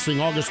of racing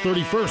August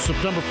 31st,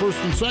 September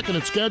 1st and 2nd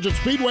at Skagit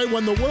Speedway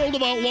when the World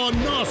of Outlaw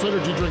NOS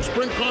Energy Drink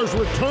Sprint Cars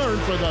return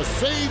for the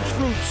Sage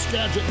Fruit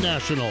Skagit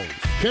Nationals.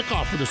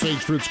 Kickoff for the Sage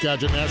Fruit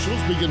Skagit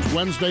Nationals begins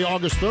Wednesday,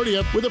 August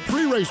 30th with a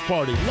pre-race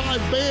party, live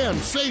band,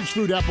 Sage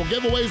Fruit apple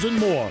giveaways, and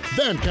more.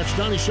 Then catch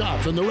Donny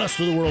Schatz and the rest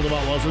of the World of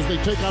Outlaws as they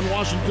take on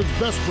Washington's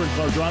best sprint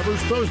car drivers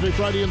Thursday,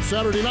 Friday, and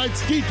Saturday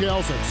nights.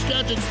 Details at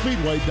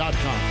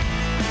SkagitSpeedway.com.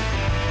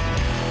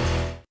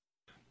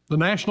 The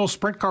National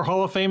Sprint Car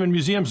Hall of Fame and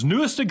Museum's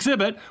newest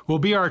exhibit will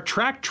be our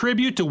track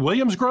tribute to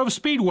Williams Grove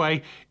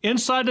Speedway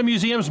inside the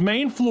museum's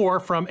main floor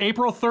from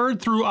April 3rd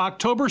through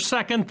October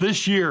 2nd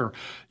this year.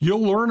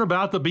 You'll learn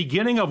about the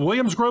beginning of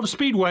Williams Grove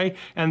Speedway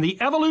and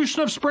the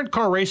evolution of sprint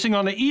car racing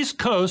on the East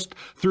Coast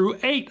through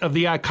 8 of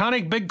the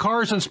iconic big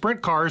cars and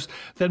sprint cars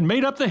that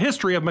made up the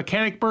history of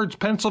Mechanicsburg,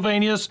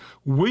 Pennsylvania's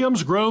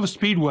Williams Grove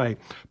Speedway.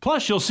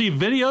 Plus, you'll see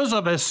videos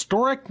of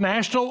historic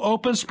National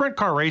Open sprint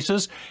car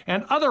races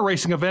and other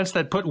racing events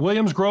that put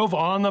Williams Grove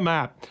on the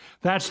map.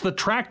 That's the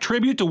track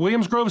tribute to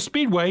Williams Grove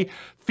Speedway,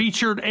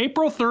 featured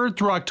April 3rd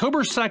through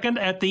October 2nd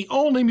at the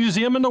only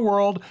museum in the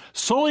world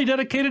solely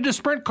dedicated to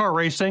sprint car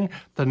racing,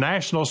 the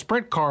National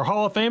Sprint Car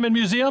Hall of Fame and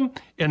Museum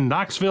in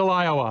Knoxville,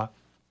 Iowa.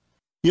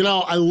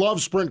 I love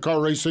sprint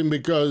car racing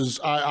because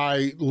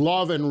I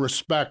love and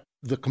respect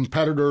the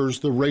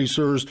competitors, the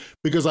racers,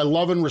 because I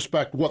love and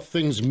respect what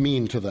things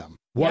mean to them.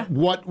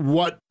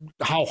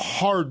 How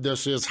hard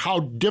this is, how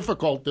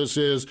difficult this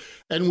is.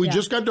 And we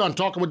just got done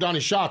talking with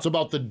Donny Schatz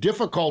about the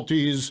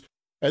difficulties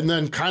and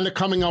then kind of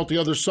coming out the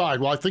other side.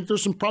 Well, I think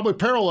there's some probably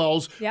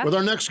parallels with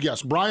our next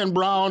guest, Brian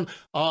Brown.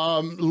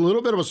 A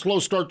little bit of a slow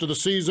start to the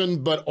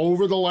season, but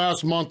over the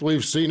last month,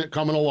 we've seen it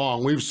coming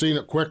along. We've seen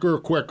it quicker,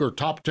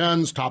 top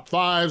 10s, top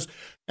 5s.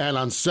 And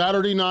on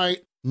Saturday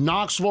night,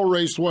 Knoxville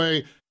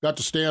Raceway, got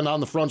to stand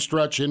on the front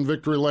stretch in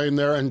Victory Lane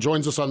there, and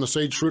joins us on the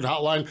Sage Fruit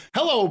Hotline.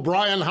 Hello,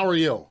 Brian. How are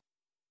you?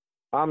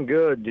 I'm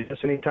good.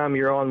 Just anytime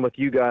you're on with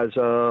you guys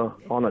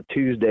on a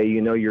Tuesday,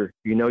 you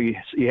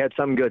had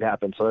something good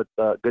happen. So it's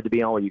good to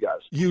be on with you guys.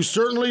 You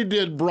certainly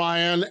did,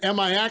 Brian. Am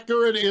I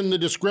accurate in the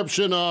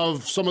description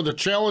of some of the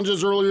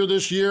challenges earlier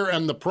this year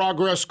and the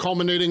progress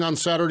culminating on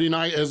Saturday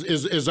night?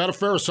 Is that a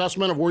fair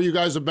assessment of where you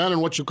guys have been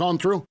and what you've gone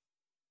through?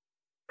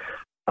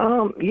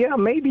 Yeah,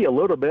 maybe a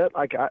little bit.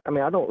 I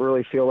don't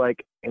really feel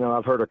like,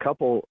 I've heard a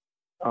couple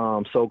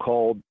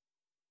so-called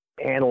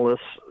analysts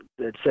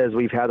that says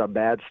we've had a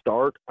bad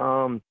start.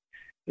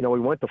 We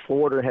went to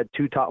Florida and had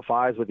 2 top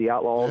 5s with the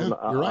Outlaws,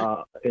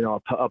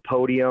 a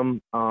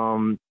podium,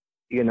 and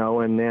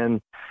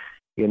then,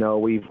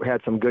 we've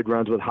had some good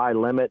runs with High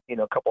Limit,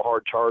 a couple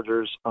hard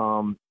chargers.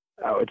 I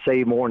would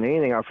say more than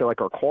anything, I feel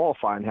like our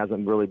qualifying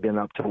hasn't really been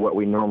up to what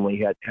we normally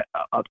had,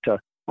 up to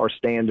our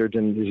standards,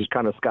 and it's just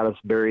kind of got us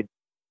buried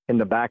in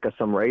the back of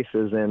some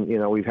races. And,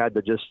 we've had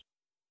to just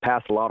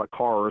passed a lot of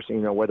cars,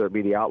 whether it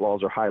be the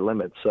Outlaws or High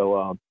Limits.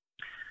 So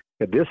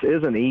this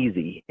isn't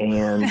easy,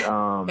 and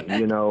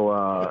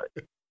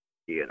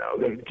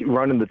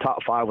running the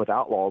top 5 with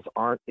Outlaws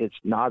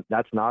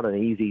that's not an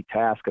easy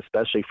task,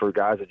 especially for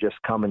guys that just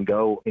come and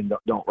go and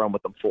don't run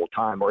with them full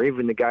time, or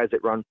even the guys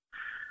that run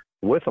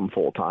with them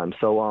full time.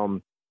 So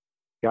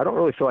I don't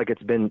really feel like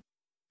it's been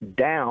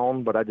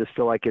down, but I just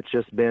feel like it's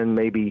just been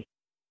maybe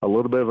a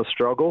little bit of a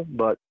struggle.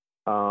 But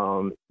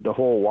the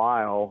whole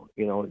while,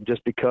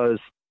 just because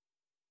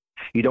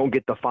you don't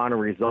get the final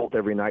result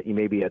every night you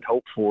maybe had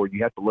hoped for,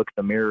 you have to look at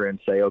the mirror and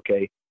say,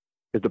 okay,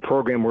 is the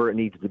program where it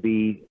needs to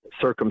be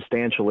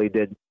circumstantially?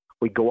 Did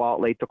we go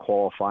out late to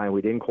qualify and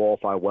we didn't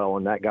qualify well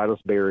and that got us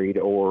buried,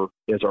 or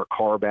is our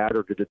car bad,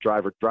 or did the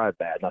driver drive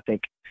bad? And I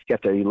think you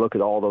have to look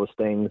at all those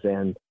things.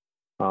 And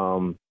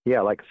so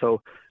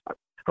I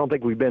don't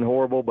think we've been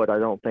horrible, but I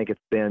don't think it's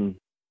been,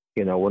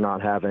 we're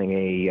not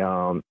having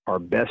our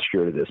best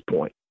year to this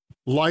point.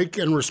 Like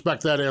and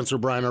respect that answer,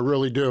 Brian. I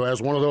really do.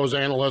 As one of those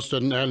analysts,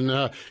 and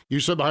you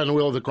sit behind the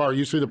wheel of the car,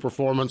 you see the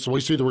performance, and we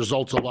see the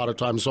results a lot of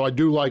times. So I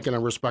do like and I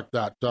respect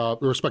that.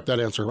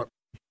 Answer.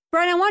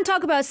 Brian, I want to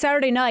talk about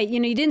Saturday night. You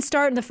didn't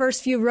start in the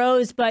first few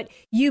rows, but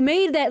you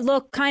made that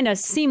look kind of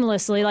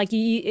seamlessly. Like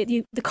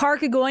the car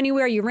could go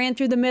anywhere. You ran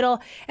through the middle.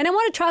 And I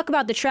want to talk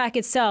about the track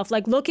itself.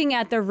 Like looking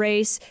at the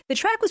race, the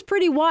track was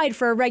pretty wide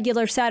for a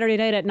regular Saturday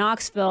night at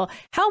Knoxville.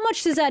 How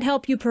much does that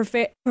help you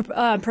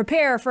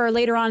prepare for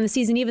later on in the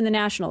season, even the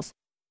Nationals?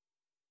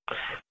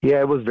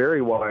 Yeah, it was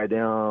very wide.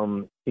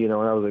 And that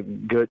was a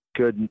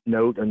good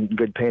note and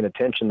good paying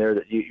attention there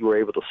that you were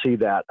able to see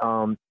that.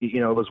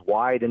 It was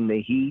wide in the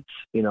heats.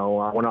 I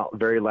went out the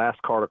very last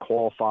car to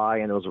qualify,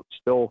 and it was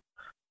still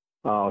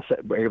able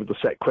to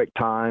set quick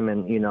time.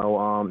 And,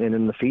 and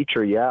in the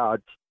feature,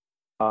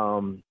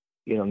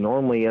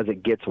 normally as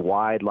it gets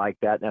wide like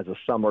that, as the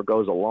summer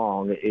goes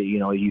along,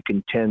 you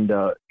can tend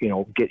to,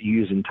 get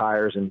using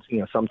tires and,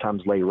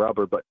 sometimes lay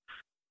rubber, but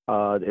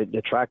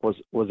the track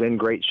was in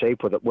great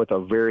shape with a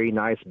very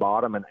nice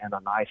bottom and a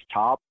nice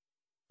top.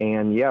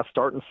 And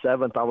starting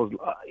 7th, I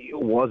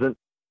wasn't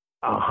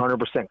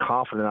 100%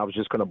 confident I was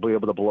just going to be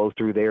able to blow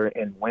through there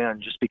and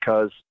win, just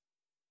because,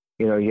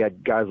 you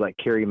had guys like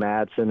Kerry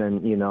Madsen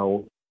and,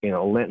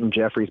 Linton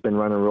Jeffrey's been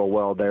running real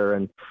well there.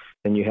 And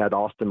you had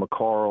Austin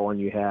McCarl and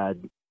you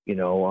had,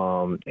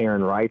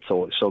 Aaron Wright.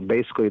 So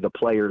basically the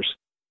players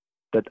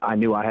that I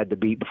knew I had to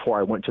beat before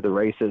I went to the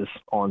races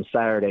on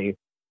Saturday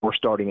were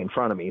starting in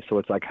front of me. So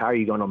it's like, how are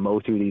you going to mow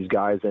through these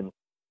guys? And,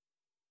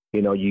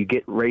 you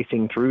get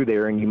racing through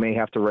there, and you may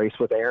have to race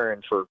with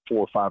Aaron for 4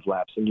 or 5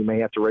 laps, and you may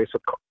have to race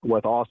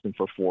with Austin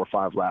for 4 or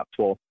 5 laps.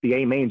 Well, the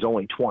A main's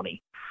only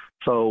 20.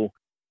 So,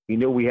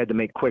 we had to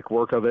make quick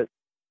work of it.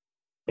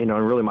 And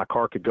really my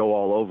car could go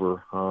all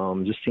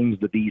over. Just seems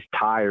that these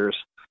tires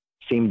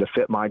seem to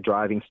fit my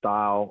driving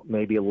style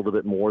maybe a little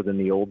bit more than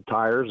the old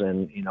tires.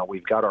 And,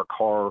 we've got our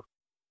car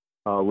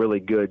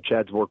really good.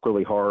 Chad's worked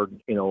really hard,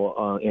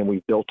 and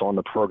we've built on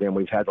the program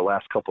we've had the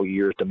last couple of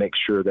years to make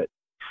sure that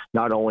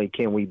not only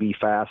can we be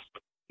fast,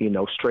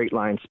 straight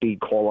line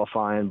speed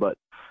qualifying, but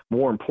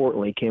more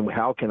importantly,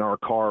 how can our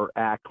car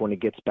act when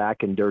it gets back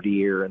in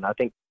dirty air? And I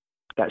think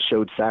that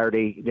showed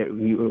Saturday that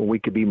we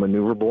could be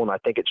maneuverable, and I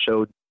think it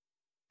showed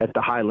at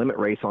the high limit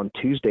race on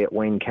Tuesday at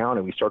Wayne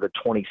County. We started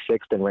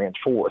 26th and ran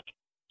 4th.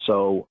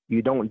 So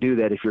you don't do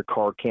that if your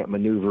car can't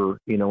maneuver,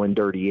 in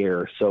dirty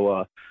air.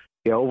 So,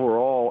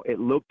 overall, it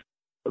looked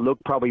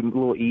probably a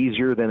little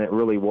easier than it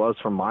really was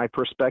from my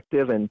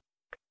perspective. And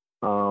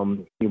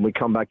we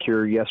come back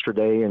here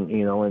yesterday, and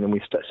and then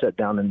we sat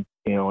down and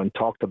and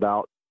talked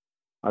about.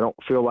 I don't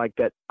feel like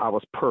that I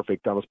was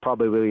perfect. I was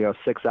probably a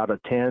 6 out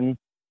of 10.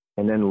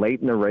 And then late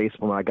in the race,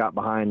 when I got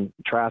behind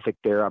traffic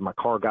there, my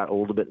car got a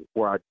little bit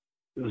where I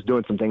was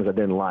doing some things I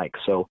didn't like.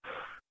 So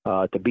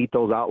to beat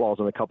those Outlaws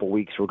in a couple of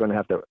weeks, we're going to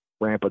have to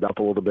ramp it up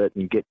a little bit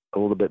and get a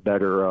little bit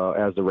better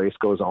as the race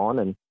goes on.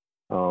 And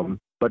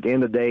but at the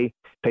end of the day,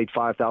 paid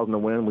 $5,000 to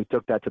win. We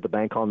took that to the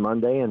bank on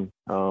Monday, and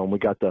we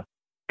got to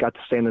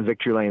stay in the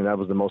victory lane. That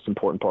was the most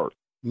important part.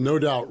 No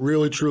doubt,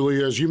 really,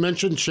 truly is. You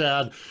mentioned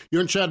Chad. You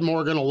and Chad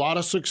Morgan, a lot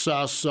of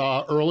success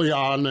early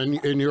on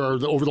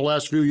over the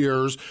last few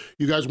years.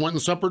 You guys went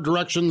in separate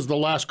directions the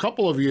last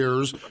couple of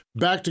years,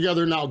 back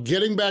together now,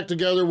 getting back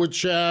together with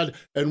Chad.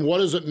 And what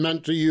has it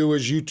meant to you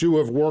as you two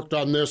have worked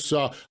on this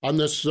car, on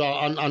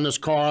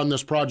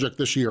this project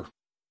this year?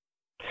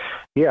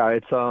 Yeah,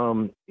 it's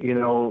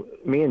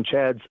me and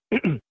Chad's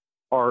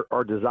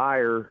our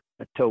desire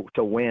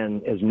to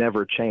win has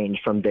never changed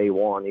from day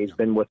one. He's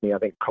been with me, I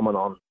think, coming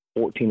on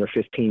 14 or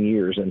 15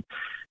 years, and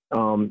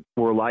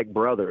we're like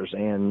brothers.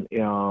 And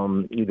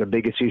the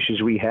biggest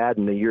issues we had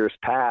in the years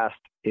past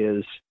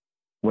is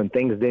when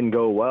things didn't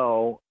go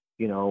well.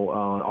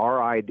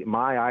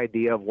 My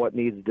idea of what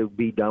needed to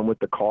be done with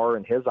the car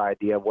and his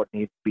idea of what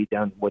needs to be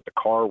done with the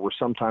car were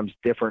sometimes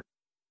different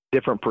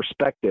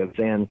perspectives.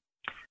 And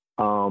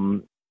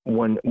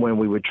when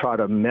we would try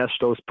to mesh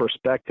those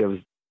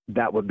perspectives,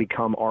 that would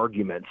become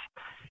arguments.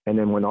 And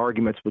then when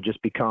arguments would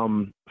just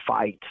become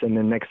fights, and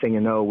then next thing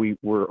you know, we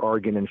were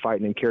arguing and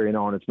fighting and carrying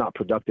on. It's not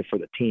productive for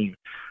the team.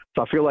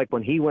 So I feel like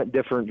when he went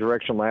different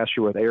direction last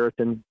year with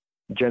Ayrton,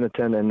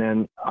 Jeniton, and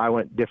then I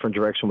went different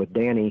direction with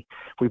Danny,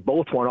 we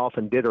both went off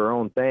and did our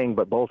own thing,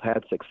 but both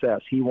had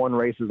success. He won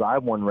races, I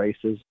won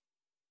races.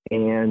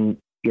 And,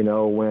 you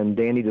know, when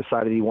Danny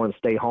decided he wanted to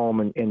stay home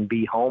and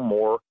be home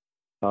more,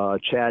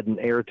 Chad and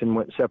Ayrton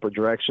went separate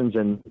directions.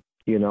 And,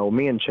 you know,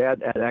 me and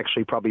Chad had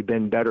actually probably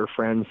been better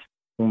friends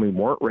when we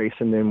weren't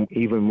racing than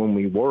even when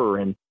we were.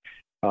 And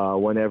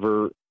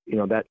whenever, you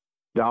know, that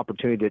the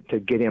opportunity to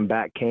get him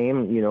back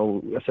came, you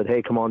know, I said,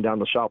 hey, come on down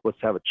to the shop.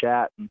 Let's have a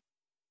chat. And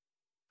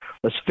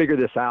let's figure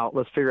this out.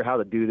 Let's figure out how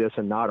to do this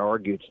and not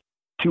argue. It's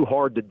too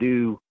hard to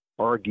do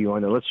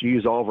arguing. And let's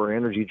use all of our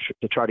energy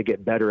to try to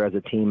get better as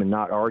a team and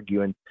not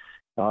argue. And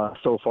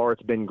so far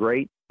it's been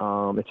great.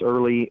 It's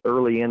early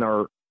in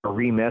our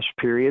remesh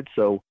period.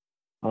 So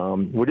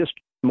we're just,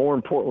 more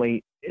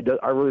importantly,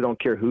 I really don't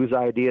care whose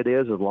idea it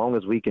is, as long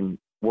as we can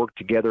work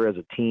together as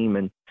a team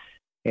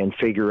and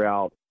figure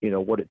out, you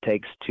know, what it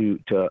takes to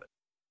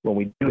when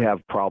we do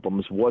have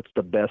problems, what's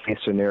the best case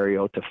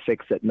scenario to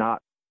fix it,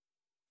 not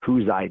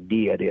whose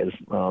idea it is.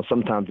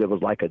 Sometimes it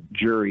was like a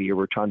jury, or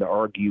we're trying to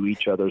argue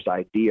each other's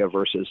idea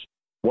versus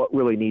what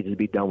really needs to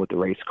be done with the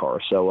race car.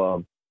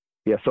 So,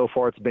 yeah, so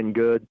far it's been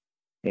good,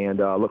 and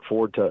look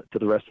forward to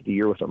the rest of the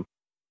year with them.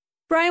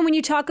 Brian, when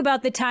you talk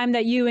about the time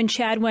that you and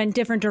Chad went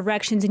different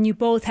directions and you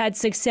both had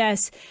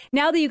success,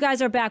 now that you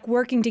guys are back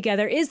working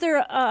together, is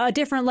there a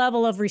different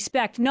level of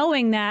respect,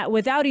 knowing that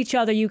without each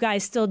other, you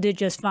guys still did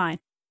just fine?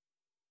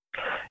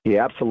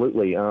 Yeah,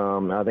 absolutely.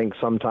 I think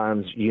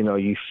sometimes, you know,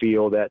 you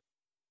feel that,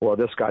 well,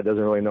 this guy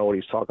doesn't really know what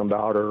he's talking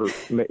about, or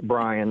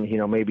Brian, you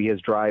know, maybe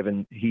his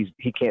driving, he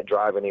can't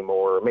drive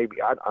anymore. Or maybe,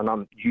 and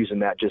I'm using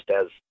that just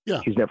as,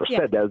 he's never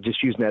said that,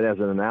 just using that as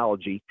an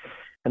analogy.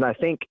 And I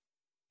think,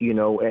 you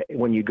know,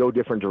 when you go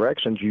different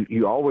directions,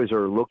 you always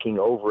are looking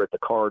over at the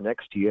car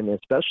next to you, and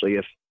especially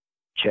if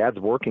Chad's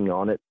working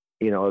on it,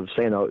 you know, of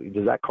saying, oh,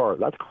 that car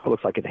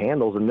looks like it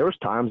handles. And there's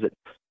times that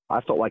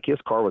I felt like his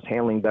car was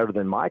handling better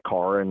than my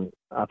car, and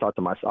I thought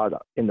to myself,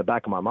 in the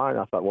back of my mind,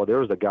 I thought, well,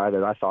 there's a guy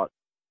that I thought,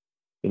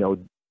 you know,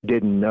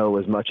 didn't know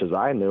as much as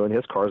I knew, and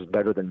his car is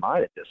better than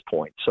mine at this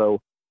point. So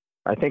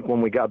I think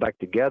when we got back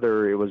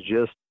together, it was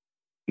just,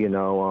 you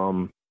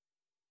know,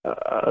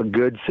 a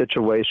good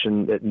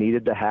situation that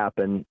needed to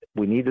happen.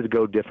 We needed to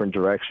go different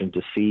directions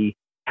to see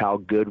how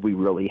good we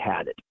really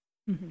had it.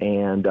 Mm-hmm.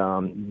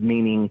 And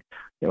meaning,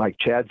 like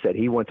Chad said,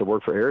 he went to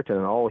work for Ayrton,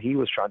 and all he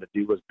was trying to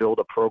do was build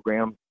a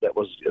program that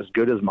was as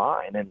good as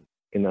mine. And,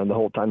 you know, the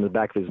whole time in the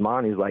back of his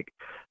mind, he's like,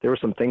 there were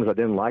some things I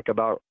didn't like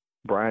about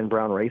Brian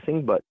Brown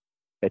Racing, but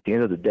at the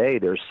end of the day,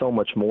 there's so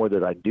much more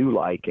that I do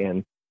like.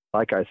 And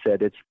like I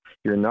said,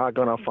 you're not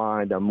going to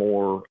find a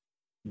more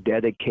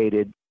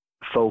dedicated,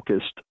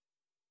 focused,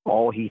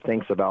 all he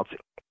thinks about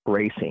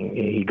racing.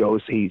 He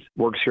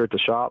works here at the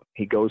shop.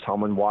 He goes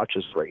home and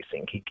watches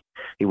racing.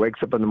 He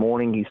wakes up in the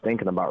morning, he's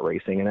thinking about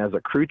racing. And as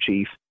a crew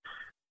chief,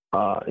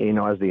 you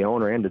know, as the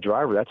owner and the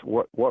driver, that's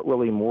what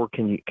really more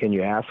can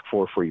you ask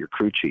for your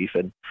crew chief?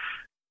 And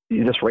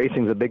this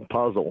racing's a big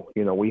puzzle.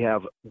 You know, we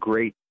have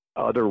great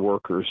other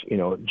workers. You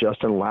know,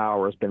 Justin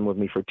Lauer has been with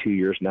me for 2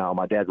 years now.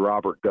 My dad,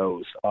 Robert,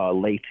 goes.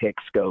 Lath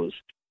Hicks goes.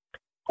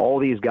 All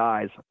these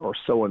guys are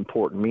so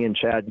important. Me and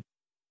Chad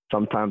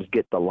sometimes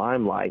get the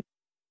limelight,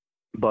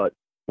 but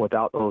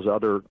without those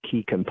other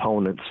key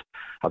components,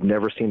 I've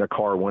never seen a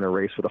car win a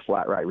race with a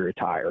flat right rear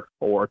tire,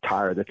 or a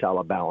tire that's out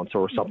of balance,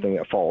 or something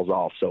that falls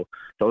off. So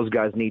those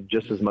guys need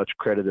just as much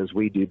credit as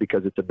we do,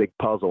 because it's a big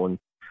puzzle. And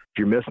if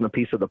you're missing a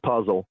piece of the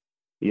puzzle,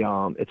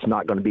 it's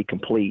not going to be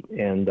complete.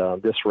 And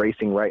this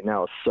racing right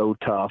now is so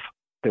tough.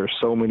 There's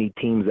so many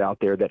teams out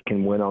there that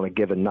can win on a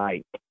given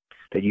night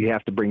that you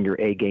have to bring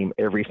your A game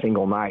every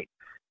single night,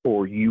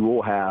 or you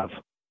will have,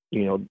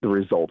 you know, the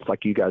results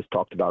like you guys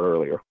talked about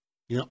earlier.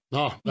 Yeah,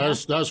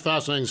 that's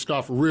fascinating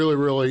stuff. Really,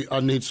 really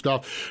neat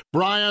stuff.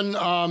 Brian,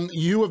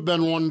 you have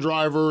been one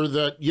driver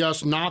that,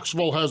 yes,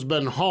 Knoxville has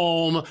been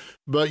home,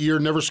 but you're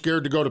never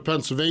scared to go to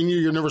Pennsylvania.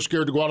 You're never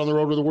scared to go out on the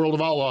road with the World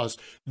of Outlaws.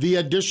 The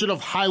addition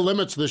of high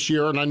limits this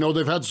year, and I know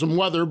they've had some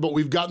weather, but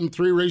we've gotten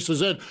 3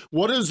 races in.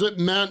 What has it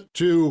meant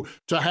to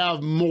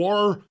have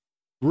more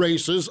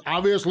races?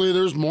 Obviously,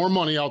 there's more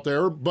money out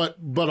there, but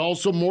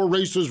also more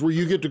races where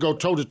you get to go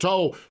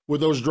toe-to-toe with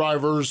those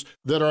drivers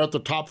that are at the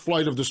top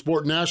flight of the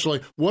sport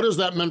nationally. What has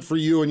that meant for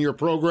you and your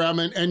program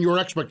and your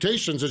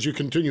expectations as you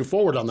continue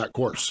forward on that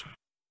course?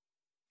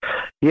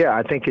 Yeah,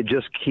 I think it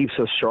just keeps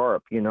us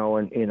sharp,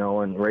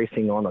 and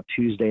racing on a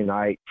Tuesday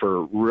night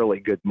for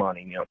really good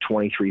money,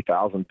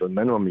 $23,000 the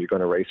minimum you're going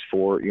to race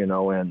for,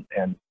 and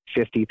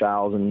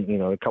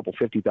 $50,000, a couple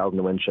 $50,000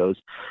 to win shows.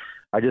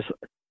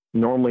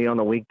 Normally on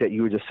a week that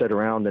you would just sit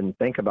around and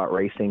think about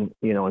racing,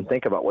 and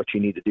think about what you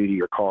need to do to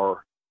your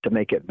car to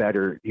make it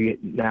better.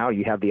 Now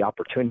you have the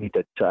opportunity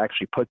to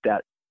actually put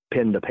that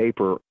pen to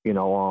paper,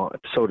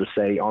 so to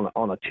say,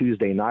 on a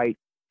Tuesday night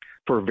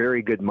for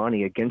very good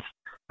money against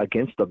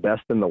the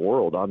best in the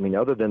world. I mean,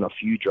 other than a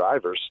few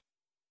drivers,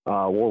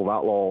 World of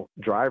Outlaw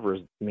drivers.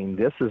 I mean,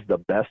 this is the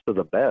best of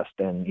the best.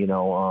 And,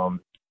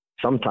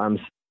 sometimes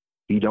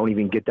you don't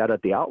even get that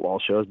at the Outlaw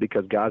shows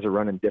because guys are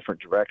running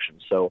different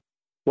directions. So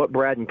what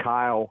Brad and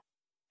Kyle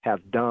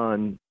have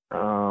done,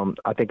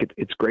 I think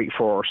it's great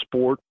for our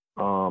sport.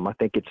 I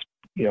think it's,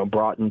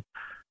 brought in,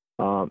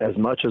 as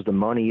much as the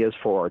money is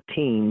for our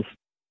teams,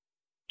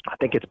 I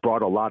think it's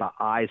brought a lot of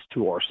eyes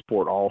to our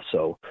sport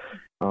also.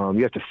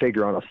 You have to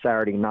figure on a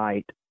Saturday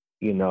night,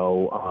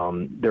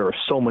 there are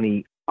so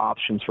many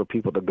options for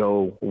people to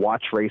go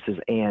watch races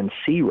and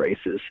see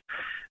races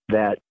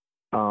that,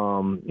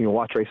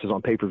 watch races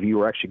on pay-per-view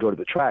or actually go to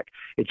the track.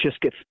 It just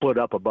gets split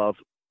up above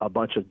a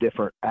bunch of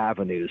different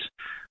avenues.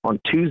 On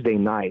Tuesday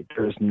night,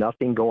 there's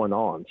nothing going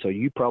on. So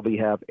you probably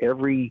have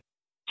every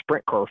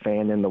sprint car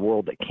fan in the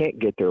world that can't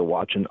get there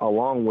watching,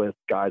 along with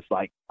guys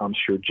like, I'm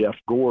sure, Jeff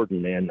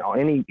Gordon and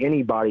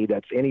anybody,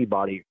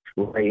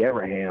 Ray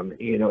Abraham,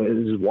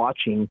 is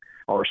watching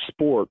our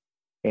sport.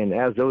 And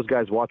as those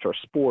guys watch our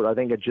sport, I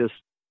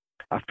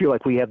feel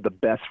like we have the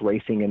best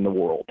racing in the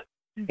world.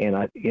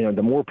 And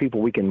the more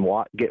people we can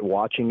get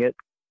watching it,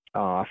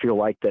 I feel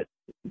like that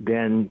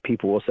then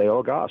people will say,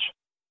 oh gosh,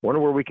 wonder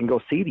where we can go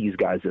see these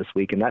guys this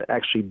week. And that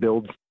actually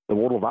builds the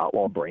World of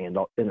Outlaw brand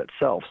in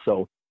itself.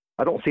 So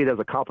I don't see it as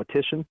a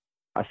competition.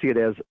 I see it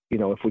as,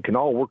 if we can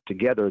all work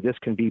together, this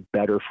can be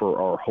better for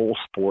our whole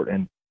sport.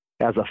 And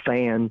as a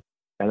fan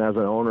and as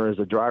an owner, as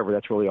a driver,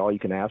 that's really all you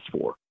can ask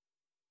for.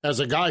 As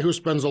a guy who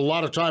spends a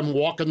lot of time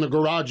walking the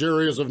garage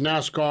areas of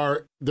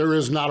NASCAR, there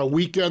is not a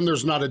weekend,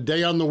 there's not a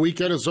day on the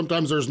weekend, and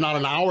sometimes there's not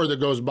an hour that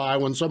goes by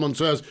when someone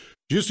says,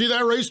 did you see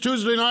that race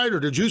Tuesday night,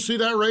 or did you see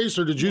that race,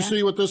 or did you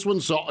see what this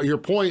one saw? Your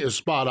point is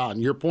spot on.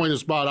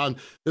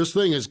 This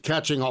thing is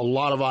catching a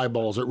lot of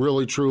eyeballs. It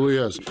really, truly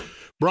is.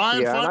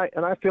 Brian? Yeah,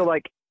 and I feel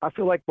like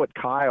what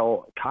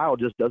Kyle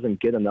just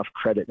doesn't get enough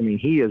credit. I mean,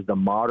 he is the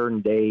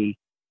modern day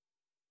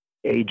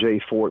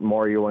AJ Fort,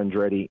 Mario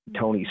Andretti,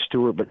 Tony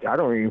Stewart, but I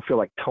don't even feel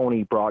like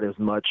Tony brought as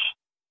much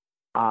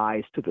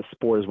eyes to the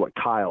sport as what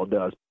Kyle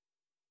does.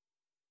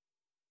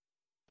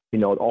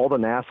 All the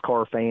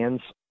NASCAR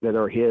fans that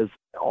are his,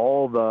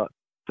 all the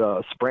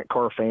sprint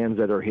car fans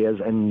that are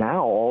his, and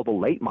now all the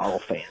late model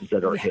fans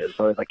that are his.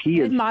 So like he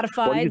is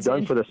modifieds, what he's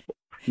done for the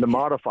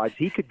modifieds.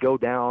 He could go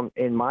down,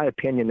 in my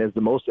opinion, as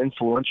the most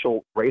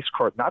influential race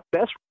car, not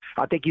best.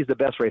 I think he's the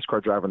best race car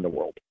driver in the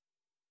world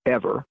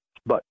ever.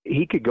 But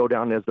he could go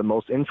down as the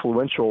most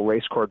influential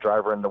race car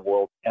driver in the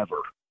world ever.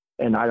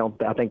 And I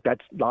think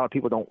that's a lot of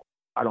people don't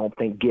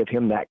give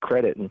him that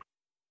credit. And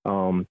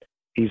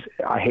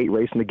I hate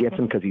racing against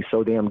him because he's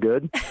so damn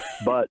good,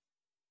 but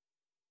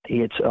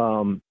he's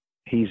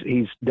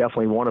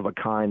definitely one of a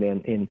kind.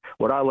 And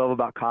what I love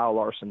about Kyle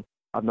Larson,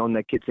 I've known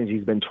that kid since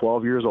he's been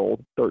 12 years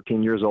old,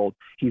 13 years old.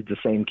 He's the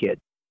same kid.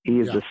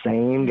 He is the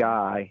same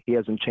guy. He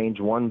hasn't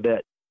changed one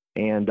bit.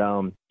 And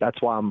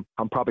that's why I'm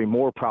probably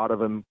more proud of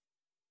him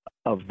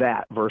of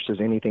that versus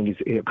anything he's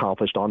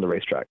accomplished on the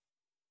racetrack.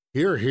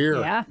 Here.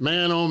 Yeah.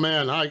 Man, oh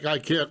man, I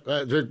can't,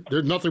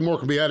 there's nothing more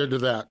can be added to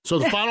that. So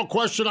the final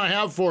question I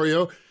have for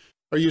you,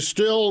 are you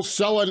still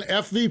selling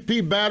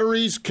FVP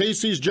batteries,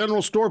 Casey's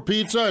General Store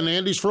pizza, and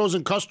Andy's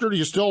frozen custard? Are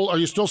you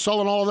still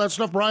selling all of that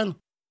stuff, Brian?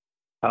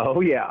 Oh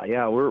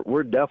yeah.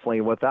 We're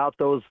definitely, without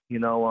those,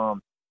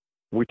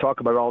 we talk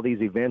about all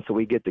these events that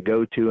we get to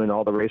go to and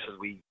all the races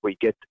we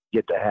get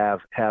to have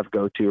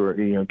go to, or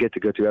get to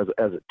go to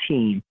as a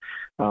team.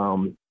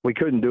 We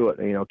couldn't do it.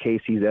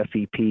 Casey's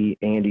FEP,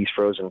 Andy's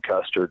frozen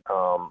custard,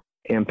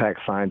 Impact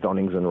signs,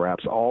 awnings, and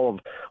wraps. We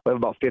have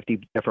about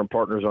 50 different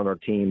partners on our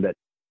team that,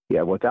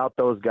 without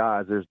those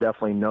guys, there's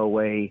definitely no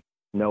way,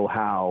 no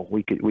how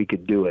we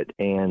could do it.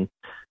 And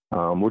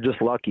we're just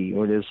lucky.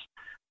 We're just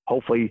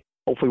hopefully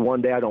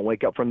one day I don't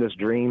wake up from this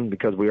dream,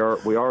 because we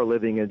are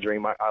living a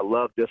dream. I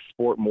love this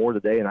sport more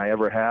today than I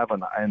ever have,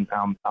 and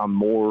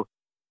I'm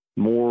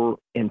more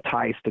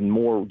enticed and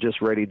more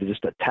just ready to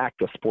just attack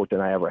the sport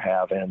than I ever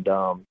have. And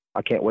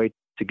I can't wait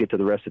to get to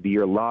the rest of the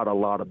year. A lot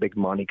of big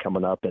money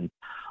coming up, and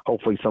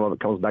hopefully some of it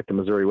comes back to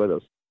Missouri with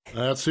us.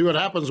 Let's see what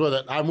happens with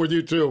it. I'm with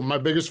you too. My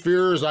biggest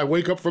fear is I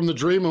wake up from the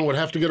dream and would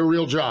have to get a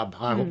real job.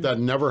 I hope that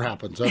never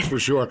happens. That's for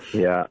sure.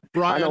 Yeah,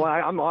 Brian,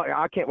 I know.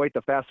 I can't wait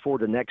to fast forward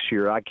to next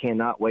year. I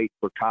cannot wait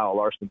for Kyle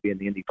Larson to be in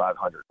the Indy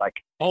 500.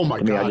 Oh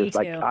my God!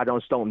 I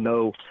just don't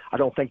know. I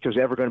don't think there's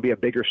ever going to be a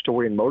bigger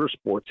story in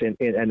motorsports.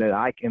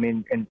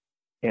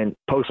 And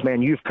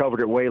Postman, you've covered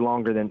it way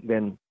longer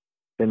than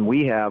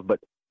we have, but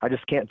I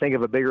just can't think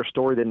of a bigger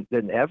story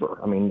than ever.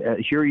 I mean,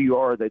 here you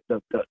are,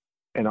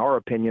 in our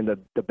opinion,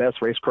 the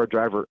best race car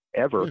driver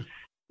ever,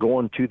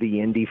 going to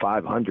the Indy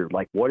 500.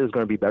 What is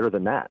going to be better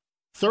than that?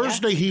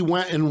 Thursday he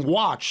went and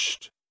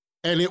watched,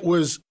 and it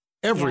was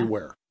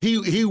everywhere.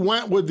 He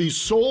went with the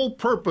sole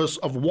purpose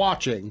of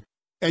watching,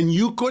 and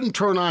you couldn't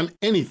turn on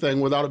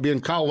anything without it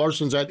being Kyle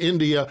Larson's at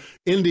Indy,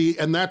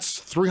 and that's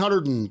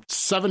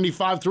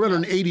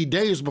 380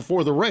 days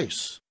before the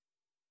race.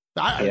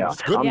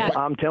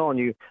 I'm telling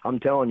you,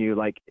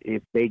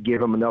 if they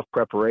give him enough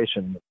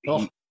preparation,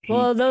 he could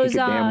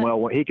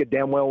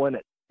damn well win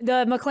it.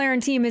 the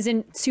McLaren team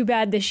isn't too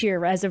bad this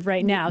year as of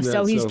right now.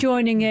 So he's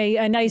joining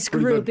a nice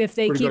group if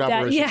they keep that.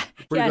 Operation.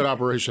 Pretty good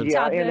operation.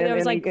 Yeah, there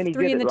was like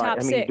 3 in the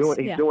top 6.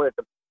 He's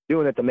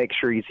doing it to make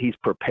sure he's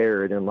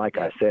prepared. And like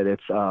I said,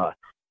 it's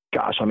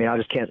gosh, I mean, I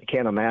just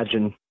can't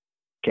imagine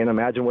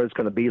what it's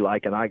going to be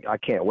like, and I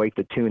can't wait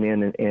to tune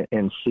in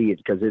and see it,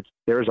 because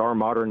there's our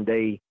modern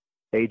day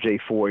AJ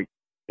Foyt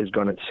is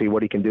going to see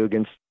what he can do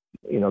against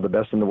the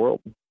best in the world.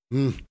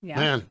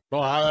 Man,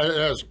 well,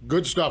 that's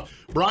good stuff.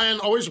 Brian,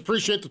 always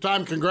appreciate the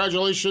time.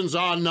 Congratulations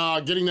on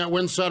getting that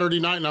win Saturday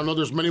night, and I know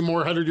there's many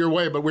more headed your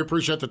way, but we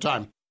appreciate the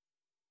time.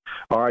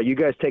 All right, you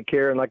guys take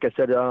care, and like I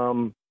said,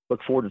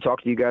 look forward to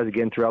talking to you guys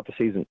again throughout the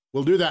season.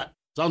 We'll do that.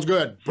 Sounds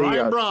good.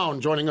 Brian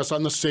Brown joining us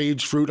on the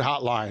Sage Fruit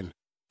Hotline.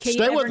 Kate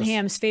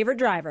Evernham's favorite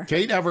driver.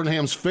 Kate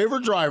Evernham's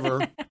favorite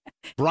driver,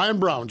 Brian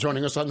Brown,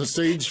 joining us on the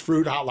Sage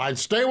Fruit Hotline.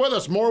 Stay with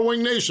us. More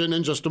Wing Nation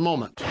in just a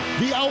moment.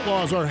 The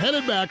Outlaws are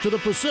headed back to the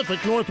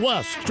Pacific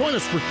Northwest. Join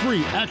us for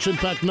 3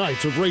 action-packed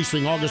nights of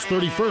racing August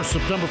 31st,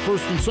 September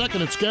 1st and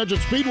 2nd at Skagit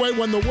Speedway,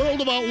 when the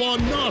World of Outlaw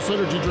NOS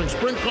Energy Drink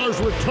Sprint Cars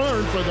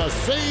return for the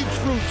Sage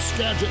Fruit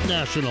Skagit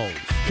Nationals.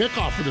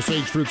 Kickoff for the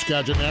Sage Fruit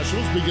Skagit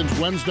Nationals begins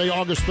Wednesday,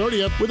 August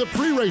 30th with a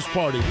pre-race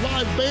party,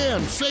 live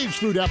band, Sage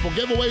Fruit apple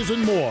giveaways,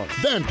 and more.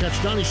 Then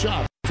catch Donny,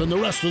 Schatz, and the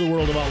rest of the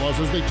World of Outlaws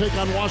as they take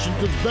on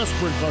Washington's best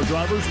sprint car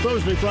drivers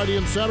Thursday, Friday,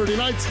 and Saturday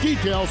nights.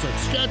 Details at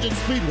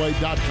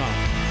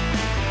SkagitSpeedway.com.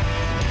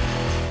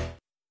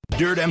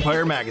 Dirt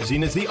Empire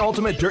Magazine is the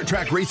ultimate dirt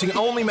track racing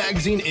only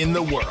magazine in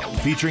the world,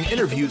 featuring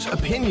interviews,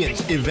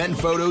 opinions, event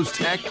photos,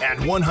 tech,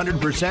 and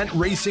 100%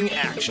 racing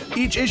action.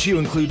 Each issue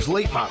includes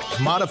late models,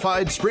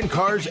 modified, sprint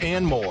cars,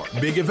 and more.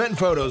 Big event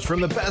photos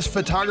from the best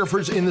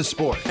photographers in the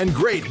sport, and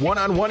great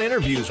one-on-one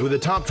interviews with the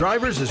top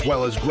drivers as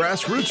well as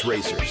grassroots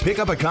racers. Pick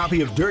up a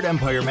copy of Dirt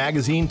Empire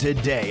Magazine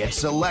today at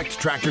select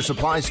Tractor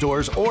Supply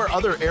stores or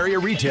other area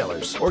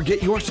retailers, or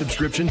get your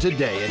subscription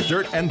today at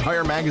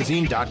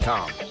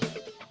DirtEmpireMagazine.com.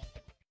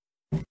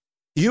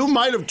 You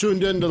might have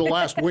tuned into the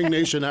last Wing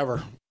Nation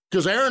ever,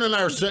 because Aaron and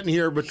I are sitting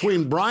here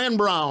between Brian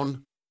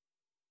Brown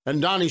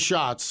and Donny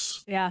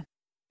Schatz. Yeah.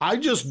 I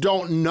just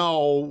don't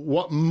know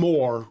what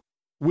more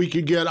we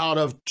could get out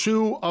of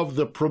 2 of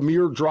the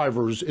premier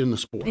drivers in the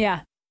sport.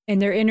 Yeah. And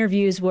their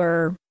interviews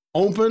were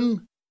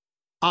open,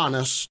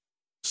 honest,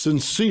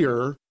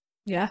 sincere,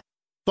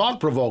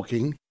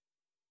 thought-provoking,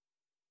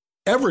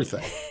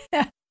 everything.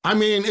 I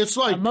mean, it's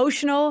like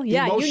emotional.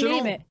 Yeah, you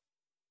name it.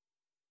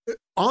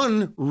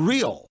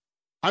 Unreal.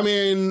 I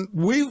mean,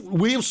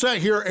 we've sat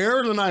here,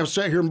 Aaron and I have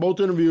sat here in both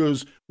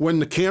interviews when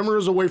the camera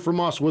is away from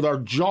us with our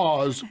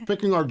jaws,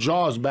 picking our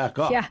jaws back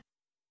up. Yeah.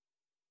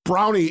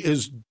 Brownie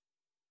is,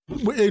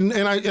 and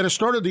I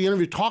started the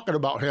interview talking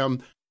about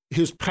him,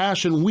 his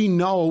passion. We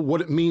know what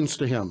it means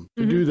to him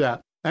to do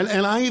that.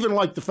 And I even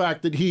like the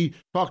fact that he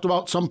talked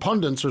about some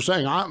pundits are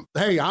saying, I'm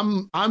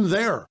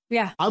there.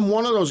 Yeah. I'm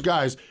one of those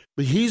guys.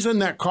 But he's in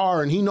that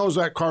car, and he knows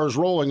that car is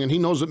rolling, and he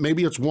knows that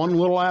maybe it's one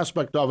little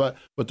aspect of it,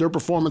 but their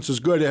performance is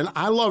good. And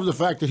I love the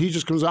fact that he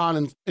just comes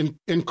on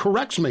and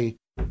corrects me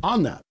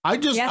on that. I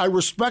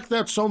respect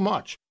that so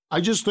much. I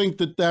just think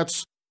that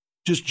that's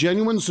just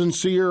genuine,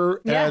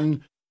 sincere,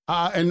 and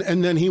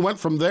then he went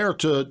from there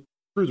to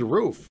through the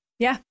roof.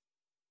 Yeah.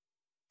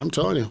 I'm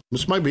telling you,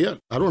 this might be it.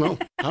 I don't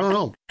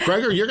know.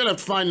 Gregor, you're going to have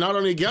to find not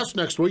only a guest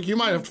next week, you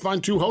might have to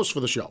find 2 hosts for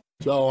the show.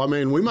 So, I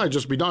mean, we might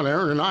just be done,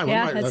 Aaron and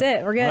I. That's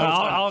it. We're good.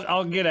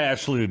 I'll get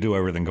Ashley to do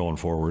everything going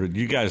forward.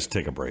 You guys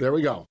take a break. There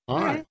we go. All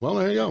right. Well,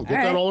 there you go.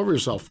 Get that all over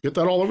yourself.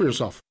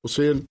 We'll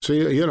see you,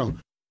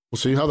 we'll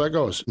see how that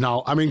goes.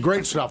 No, I mean,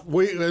 great stuff.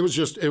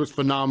 It was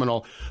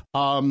phenomenal.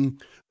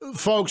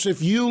 Folks,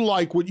 if you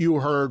like what you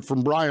heard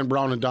from Brian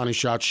Brown and Donny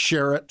Schatz,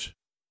 share it.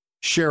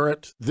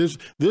 This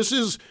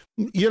is,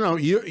 you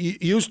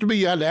used to be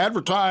you had to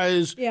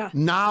advertise. Yeah.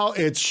 Now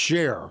it's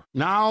share.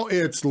 Now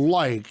it's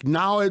like.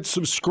 Now it's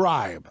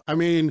subscribe. I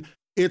mean,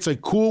 it's a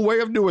cool way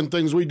of doing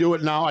things. We do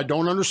it now. I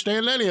don't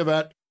understand any of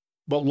it,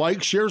 but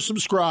like, share,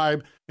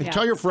 subscribe, and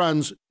tell your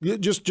friends.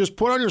 Just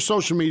put on your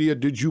social media.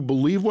 Did you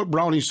believe what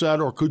Brownie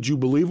said, or could you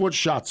believe what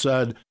Schatz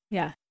said?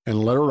 Yeah. And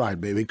let her ride,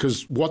 baby,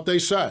 because what they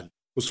said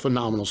was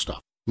phenomenal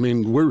stuff. I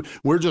mean,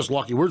 we're just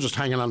lucky. We're just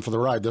hanging on for the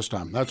ride this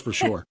time. That's for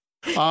sure.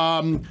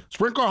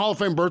 Sprint Car Hall of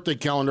Fame birthday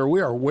calendar. We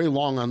are way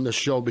long on this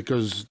show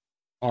because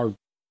our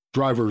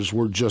drivers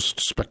were just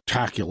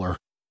spectacular.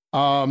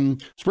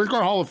 Sprint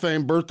Car Hall of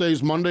Fame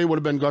birthdays. Monday would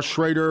have been Gus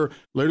Schrader.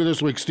 Later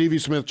this week, Stevie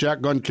Smith,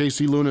 Jack Gunn,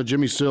 Casey Luna,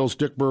 Jimmy Sills,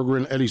 Dick Berger,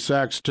 and Eddie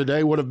Sachs.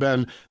 Today would have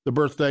been the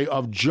birthday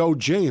of Joe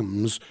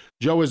James.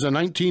 Joe is a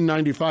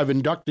 1995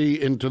 inductee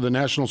into the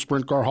National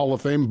Sprint Car Hall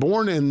of Fame.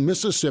 Born in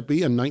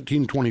Mississippi in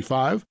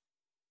 1925.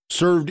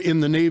 Served in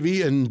the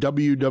Navy in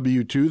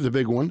WW2, the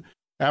big one.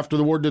 After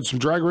the war, did some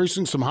drag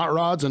racing, some hot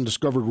rods, and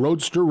discovered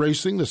roadster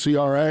racing, the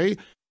CRA.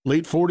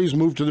 Late 40s,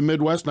 moved to the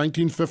Midwest.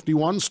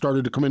 1951,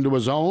 started to come into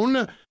his own.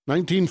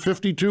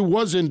 1952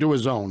 was into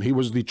his own. He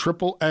was the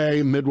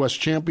AAA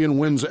Midwest champion,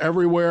 wins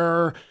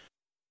everywhere.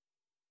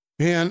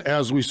 And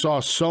as we saw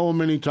so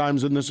many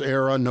times in this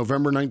era,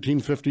 November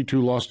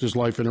 1952 lost his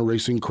life in a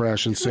racing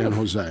crash in San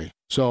Jose.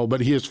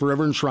 But he is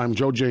forever enshrined,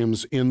 Joe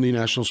James, in the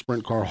National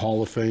Sprint Car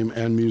Hall of Fame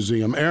and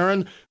Museum.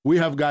 Aaron, we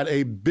have got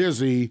a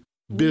busy.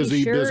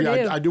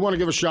 I do want to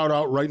give a shout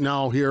out right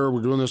now here.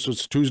 We're doing this.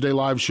 It's a Tuesday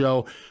live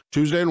show.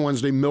 Tuesday and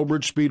Wednesday,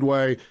 Millbridge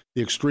Speedway,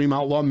 the Extreme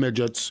Outlaw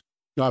Midgets.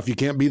 If you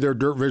can't be there,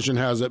 Dirt Vision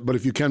has it. But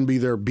if you can be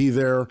there, be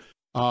there.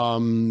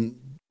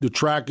 The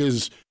track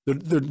is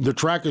the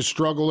track is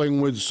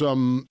struggling with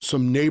some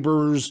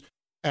neighbors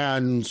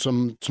and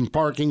some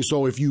parking.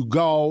 So if you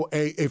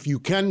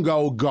can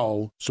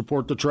go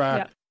support the track.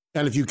 Yep.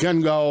 And if you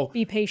can go,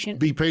 be patient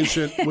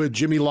with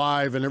Jimmy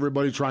Live and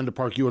everybody trying to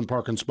park you in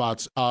parking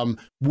spots.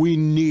 We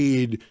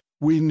need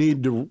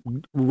to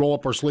roll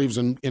up our sleeves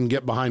and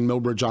get behind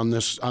Millbridge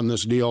on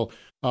this deal.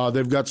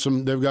 They've got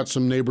some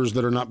neighbors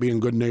that are not being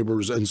good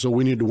neighbors, and so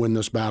we need to win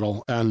this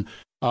battle. And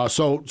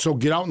so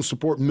get out and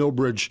support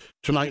Millbridge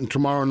tonight and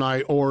tomorrow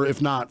night, or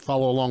if not,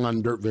 follow along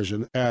on Dirt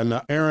Vision. And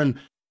Aaron,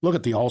 look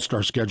at the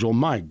All-Star schedule.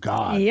 My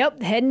God.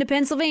 Yep, heading to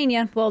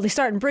Pennsylvania. Well, they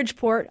start in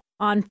Bridgeport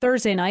on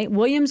Thursday night,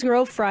 Williams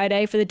Grove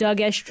Friday for the Doug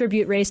Esch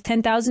tribute race,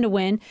 $10,000 to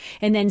win,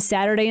 and then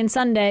Saturday and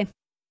Sunday,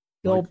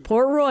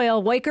 Port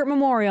Royal, Weikert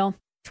Memorial,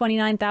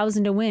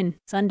 $29,000 to win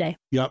Sunday.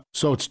 Yep.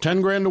 So it's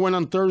 $10,000 to win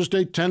on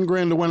Thursday,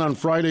 $10,000 to win on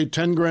Friday,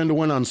 $10,000 to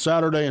win on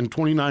Saturday, and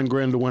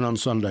 $29,000 to win on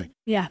Sunday.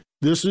 Yeah.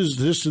 This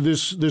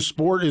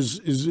sport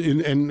is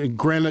and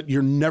granted,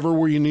 you're never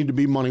where you need to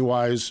be money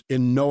wise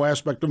in no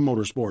aspect of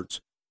motorsports,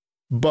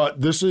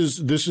 but this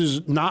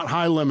is not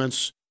high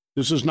limits.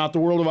 This is not the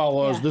World of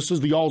Outlaws. Yeah. This is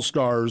the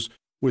All-Stars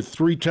with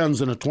 3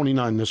 10s and a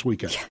 29 this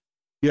weekend.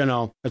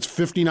 Yeah. That's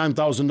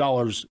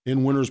 $59,000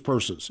 in winners'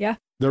 purses. Yeah.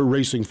 They're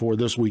racing for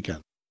this weekend.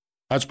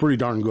 That's pretty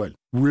darn good.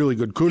 Really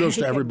good. Kudos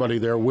to everybody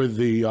there with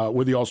the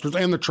All-Stars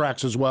and the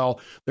tracks as well.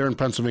 They're in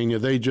Pennsylvania.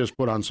 They just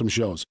put on some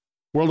shows.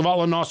 World of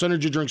Outlaw NOS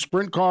Energy Drink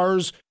Sprint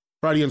Cars,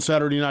 Friday and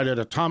Saturday night at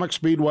Atomic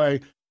Speedway.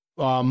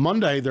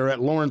 Monday, they're at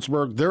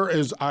Lawrenceburg.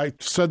 I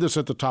said this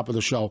at the top of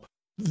the show,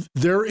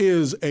 there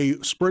is a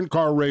sprint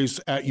car race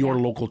at your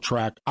local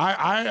track.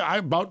 I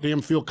about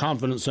damn feel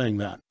confident saying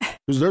that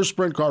because there's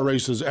sprint car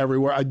races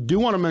everywhere. I do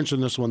want to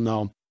mention this one,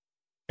 though.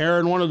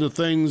 Aaron, one of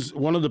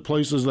the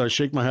places that I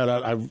shake my head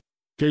at, I've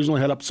occasionally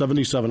head up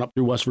 77 up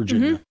through West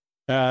Virginia.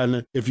 Mm-hmm.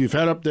 And if you've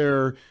head up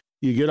there,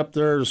 you get up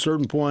there at a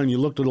certain point, you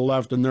look to the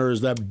left, and there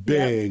is that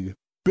big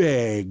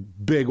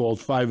old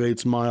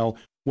 5/8 mile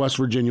West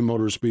Virginia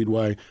Motor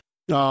Speedway.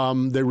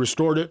 They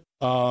restored it,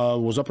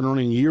 was up and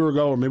running a year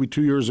ago or maybe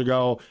 2 years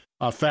ago.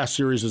 Fast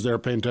Series is there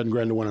paying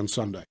 $10,000 to win on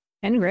Sunday.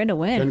 $10,000 to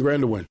win. $10,000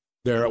 to win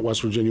there at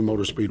West Virginia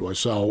Motor Speedway.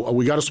 So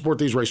we got to support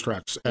these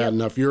racetracks. Yep.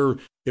 And if you're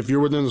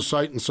within the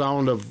sight and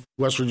sound of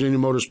West Virginia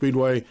Motor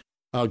Speedway,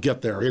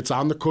 get there. It's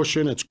on the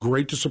cushion. It's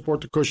great to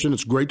support the cushion.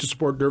 It's great to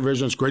support Dirt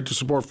Vision. It's great to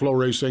support Flow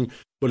Racing.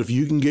 But if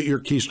you can get your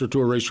keister to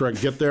a racetrack,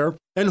 get there.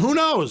 And who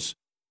knows?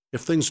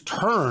 If things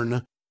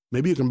turn,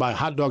 maybe you can buy a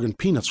hot dog and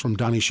peanuts from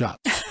Donny Schatz.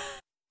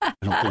 I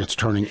don't think it's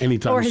turning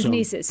anytime soon. Or his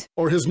nieces.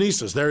 Or his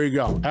nieces. There you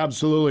go.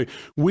 Absolutely.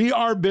 We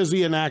are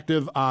busy and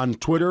active on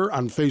Twitter,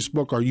 on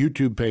Facebook, our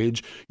YouTube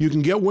page. You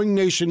can get Wing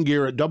Nation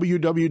gear at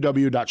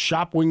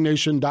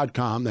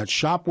www.shopwingnation.com. That's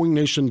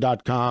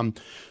shopwingnation.com.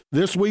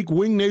 This week,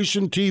 Wing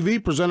Nation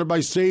TV presented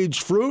by Sage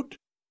Fruit,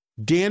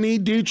 Danny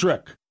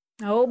Dietrich.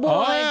 Oh, boy.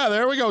 Oh, yeah,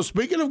 there we go.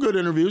 Speaking of good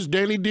interviews,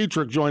 Danny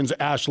Dietrich joins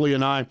Ashley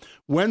and I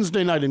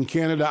Wednesday night in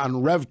Canada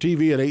on Rev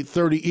TV at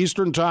 8:30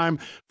 Eastern Time,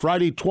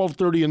 Friday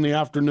 12:30 in the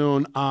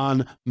afternoon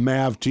on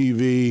MAV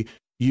TV.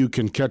 You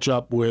can catch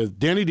up with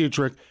Danny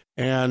Dietrich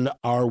and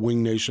our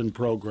Wing Nation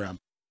program.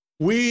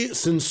 We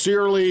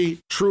sincerely,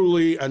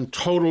 truly, and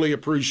totally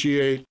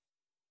appreciate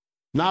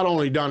not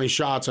only Donny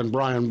Schatz and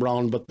Brian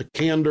Brown, but the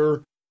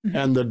candor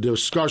and the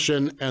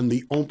discussion and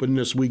the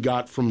openness we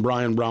got from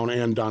Brian Brown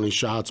and Donny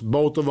Schatz.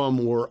 Both of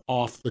them were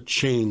off the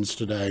chains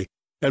today,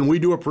 and we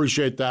do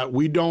appreciate that.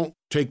 We don't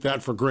take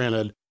that for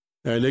granted.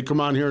 And they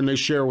come on here and they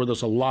share with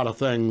us a lot of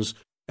things.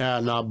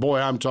 And boy,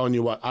 I'm telling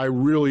you what, I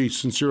really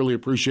sincerely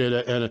appreciate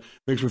it, and it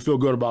makes me feel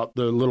good about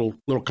the little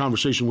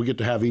conversation we get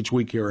to have each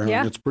week here. And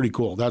it's pretty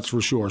cool, that's for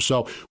sure.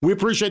 So we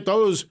appreciate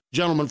those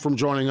gentlemen for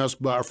joining us.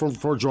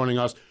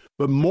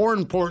 But more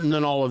important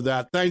than all of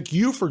that, thank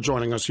you for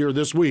joining us here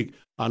this week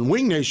on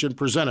Wing Nation,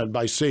 presented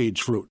by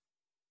Sage Fruit.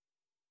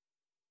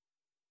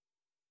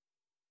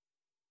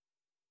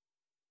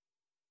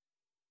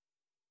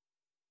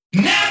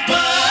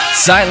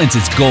 Silence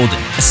is golden,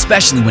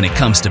 especially when it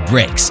comes to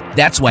brakes.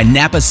 That's why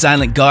Napa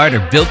Silent Guard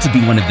are built to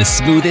be one of the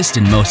smoothest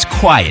and most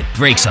quiet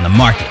brakes on the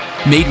market.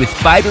 Made with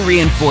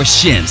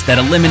fiber-reinforced shims that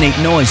eliminate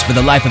noise for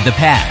the life of the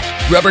pad,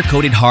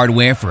 rubber-coated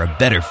hardware for a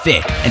better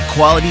fit, and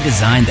quality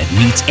design that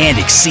meets and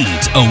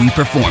exceeds OE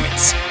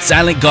performance.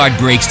 Silent Guard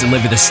brakes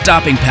deliver the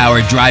stopping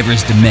power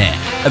drivers demand.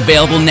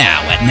 Available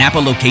now at Napa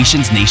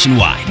locations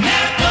nationwide.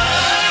 Napa!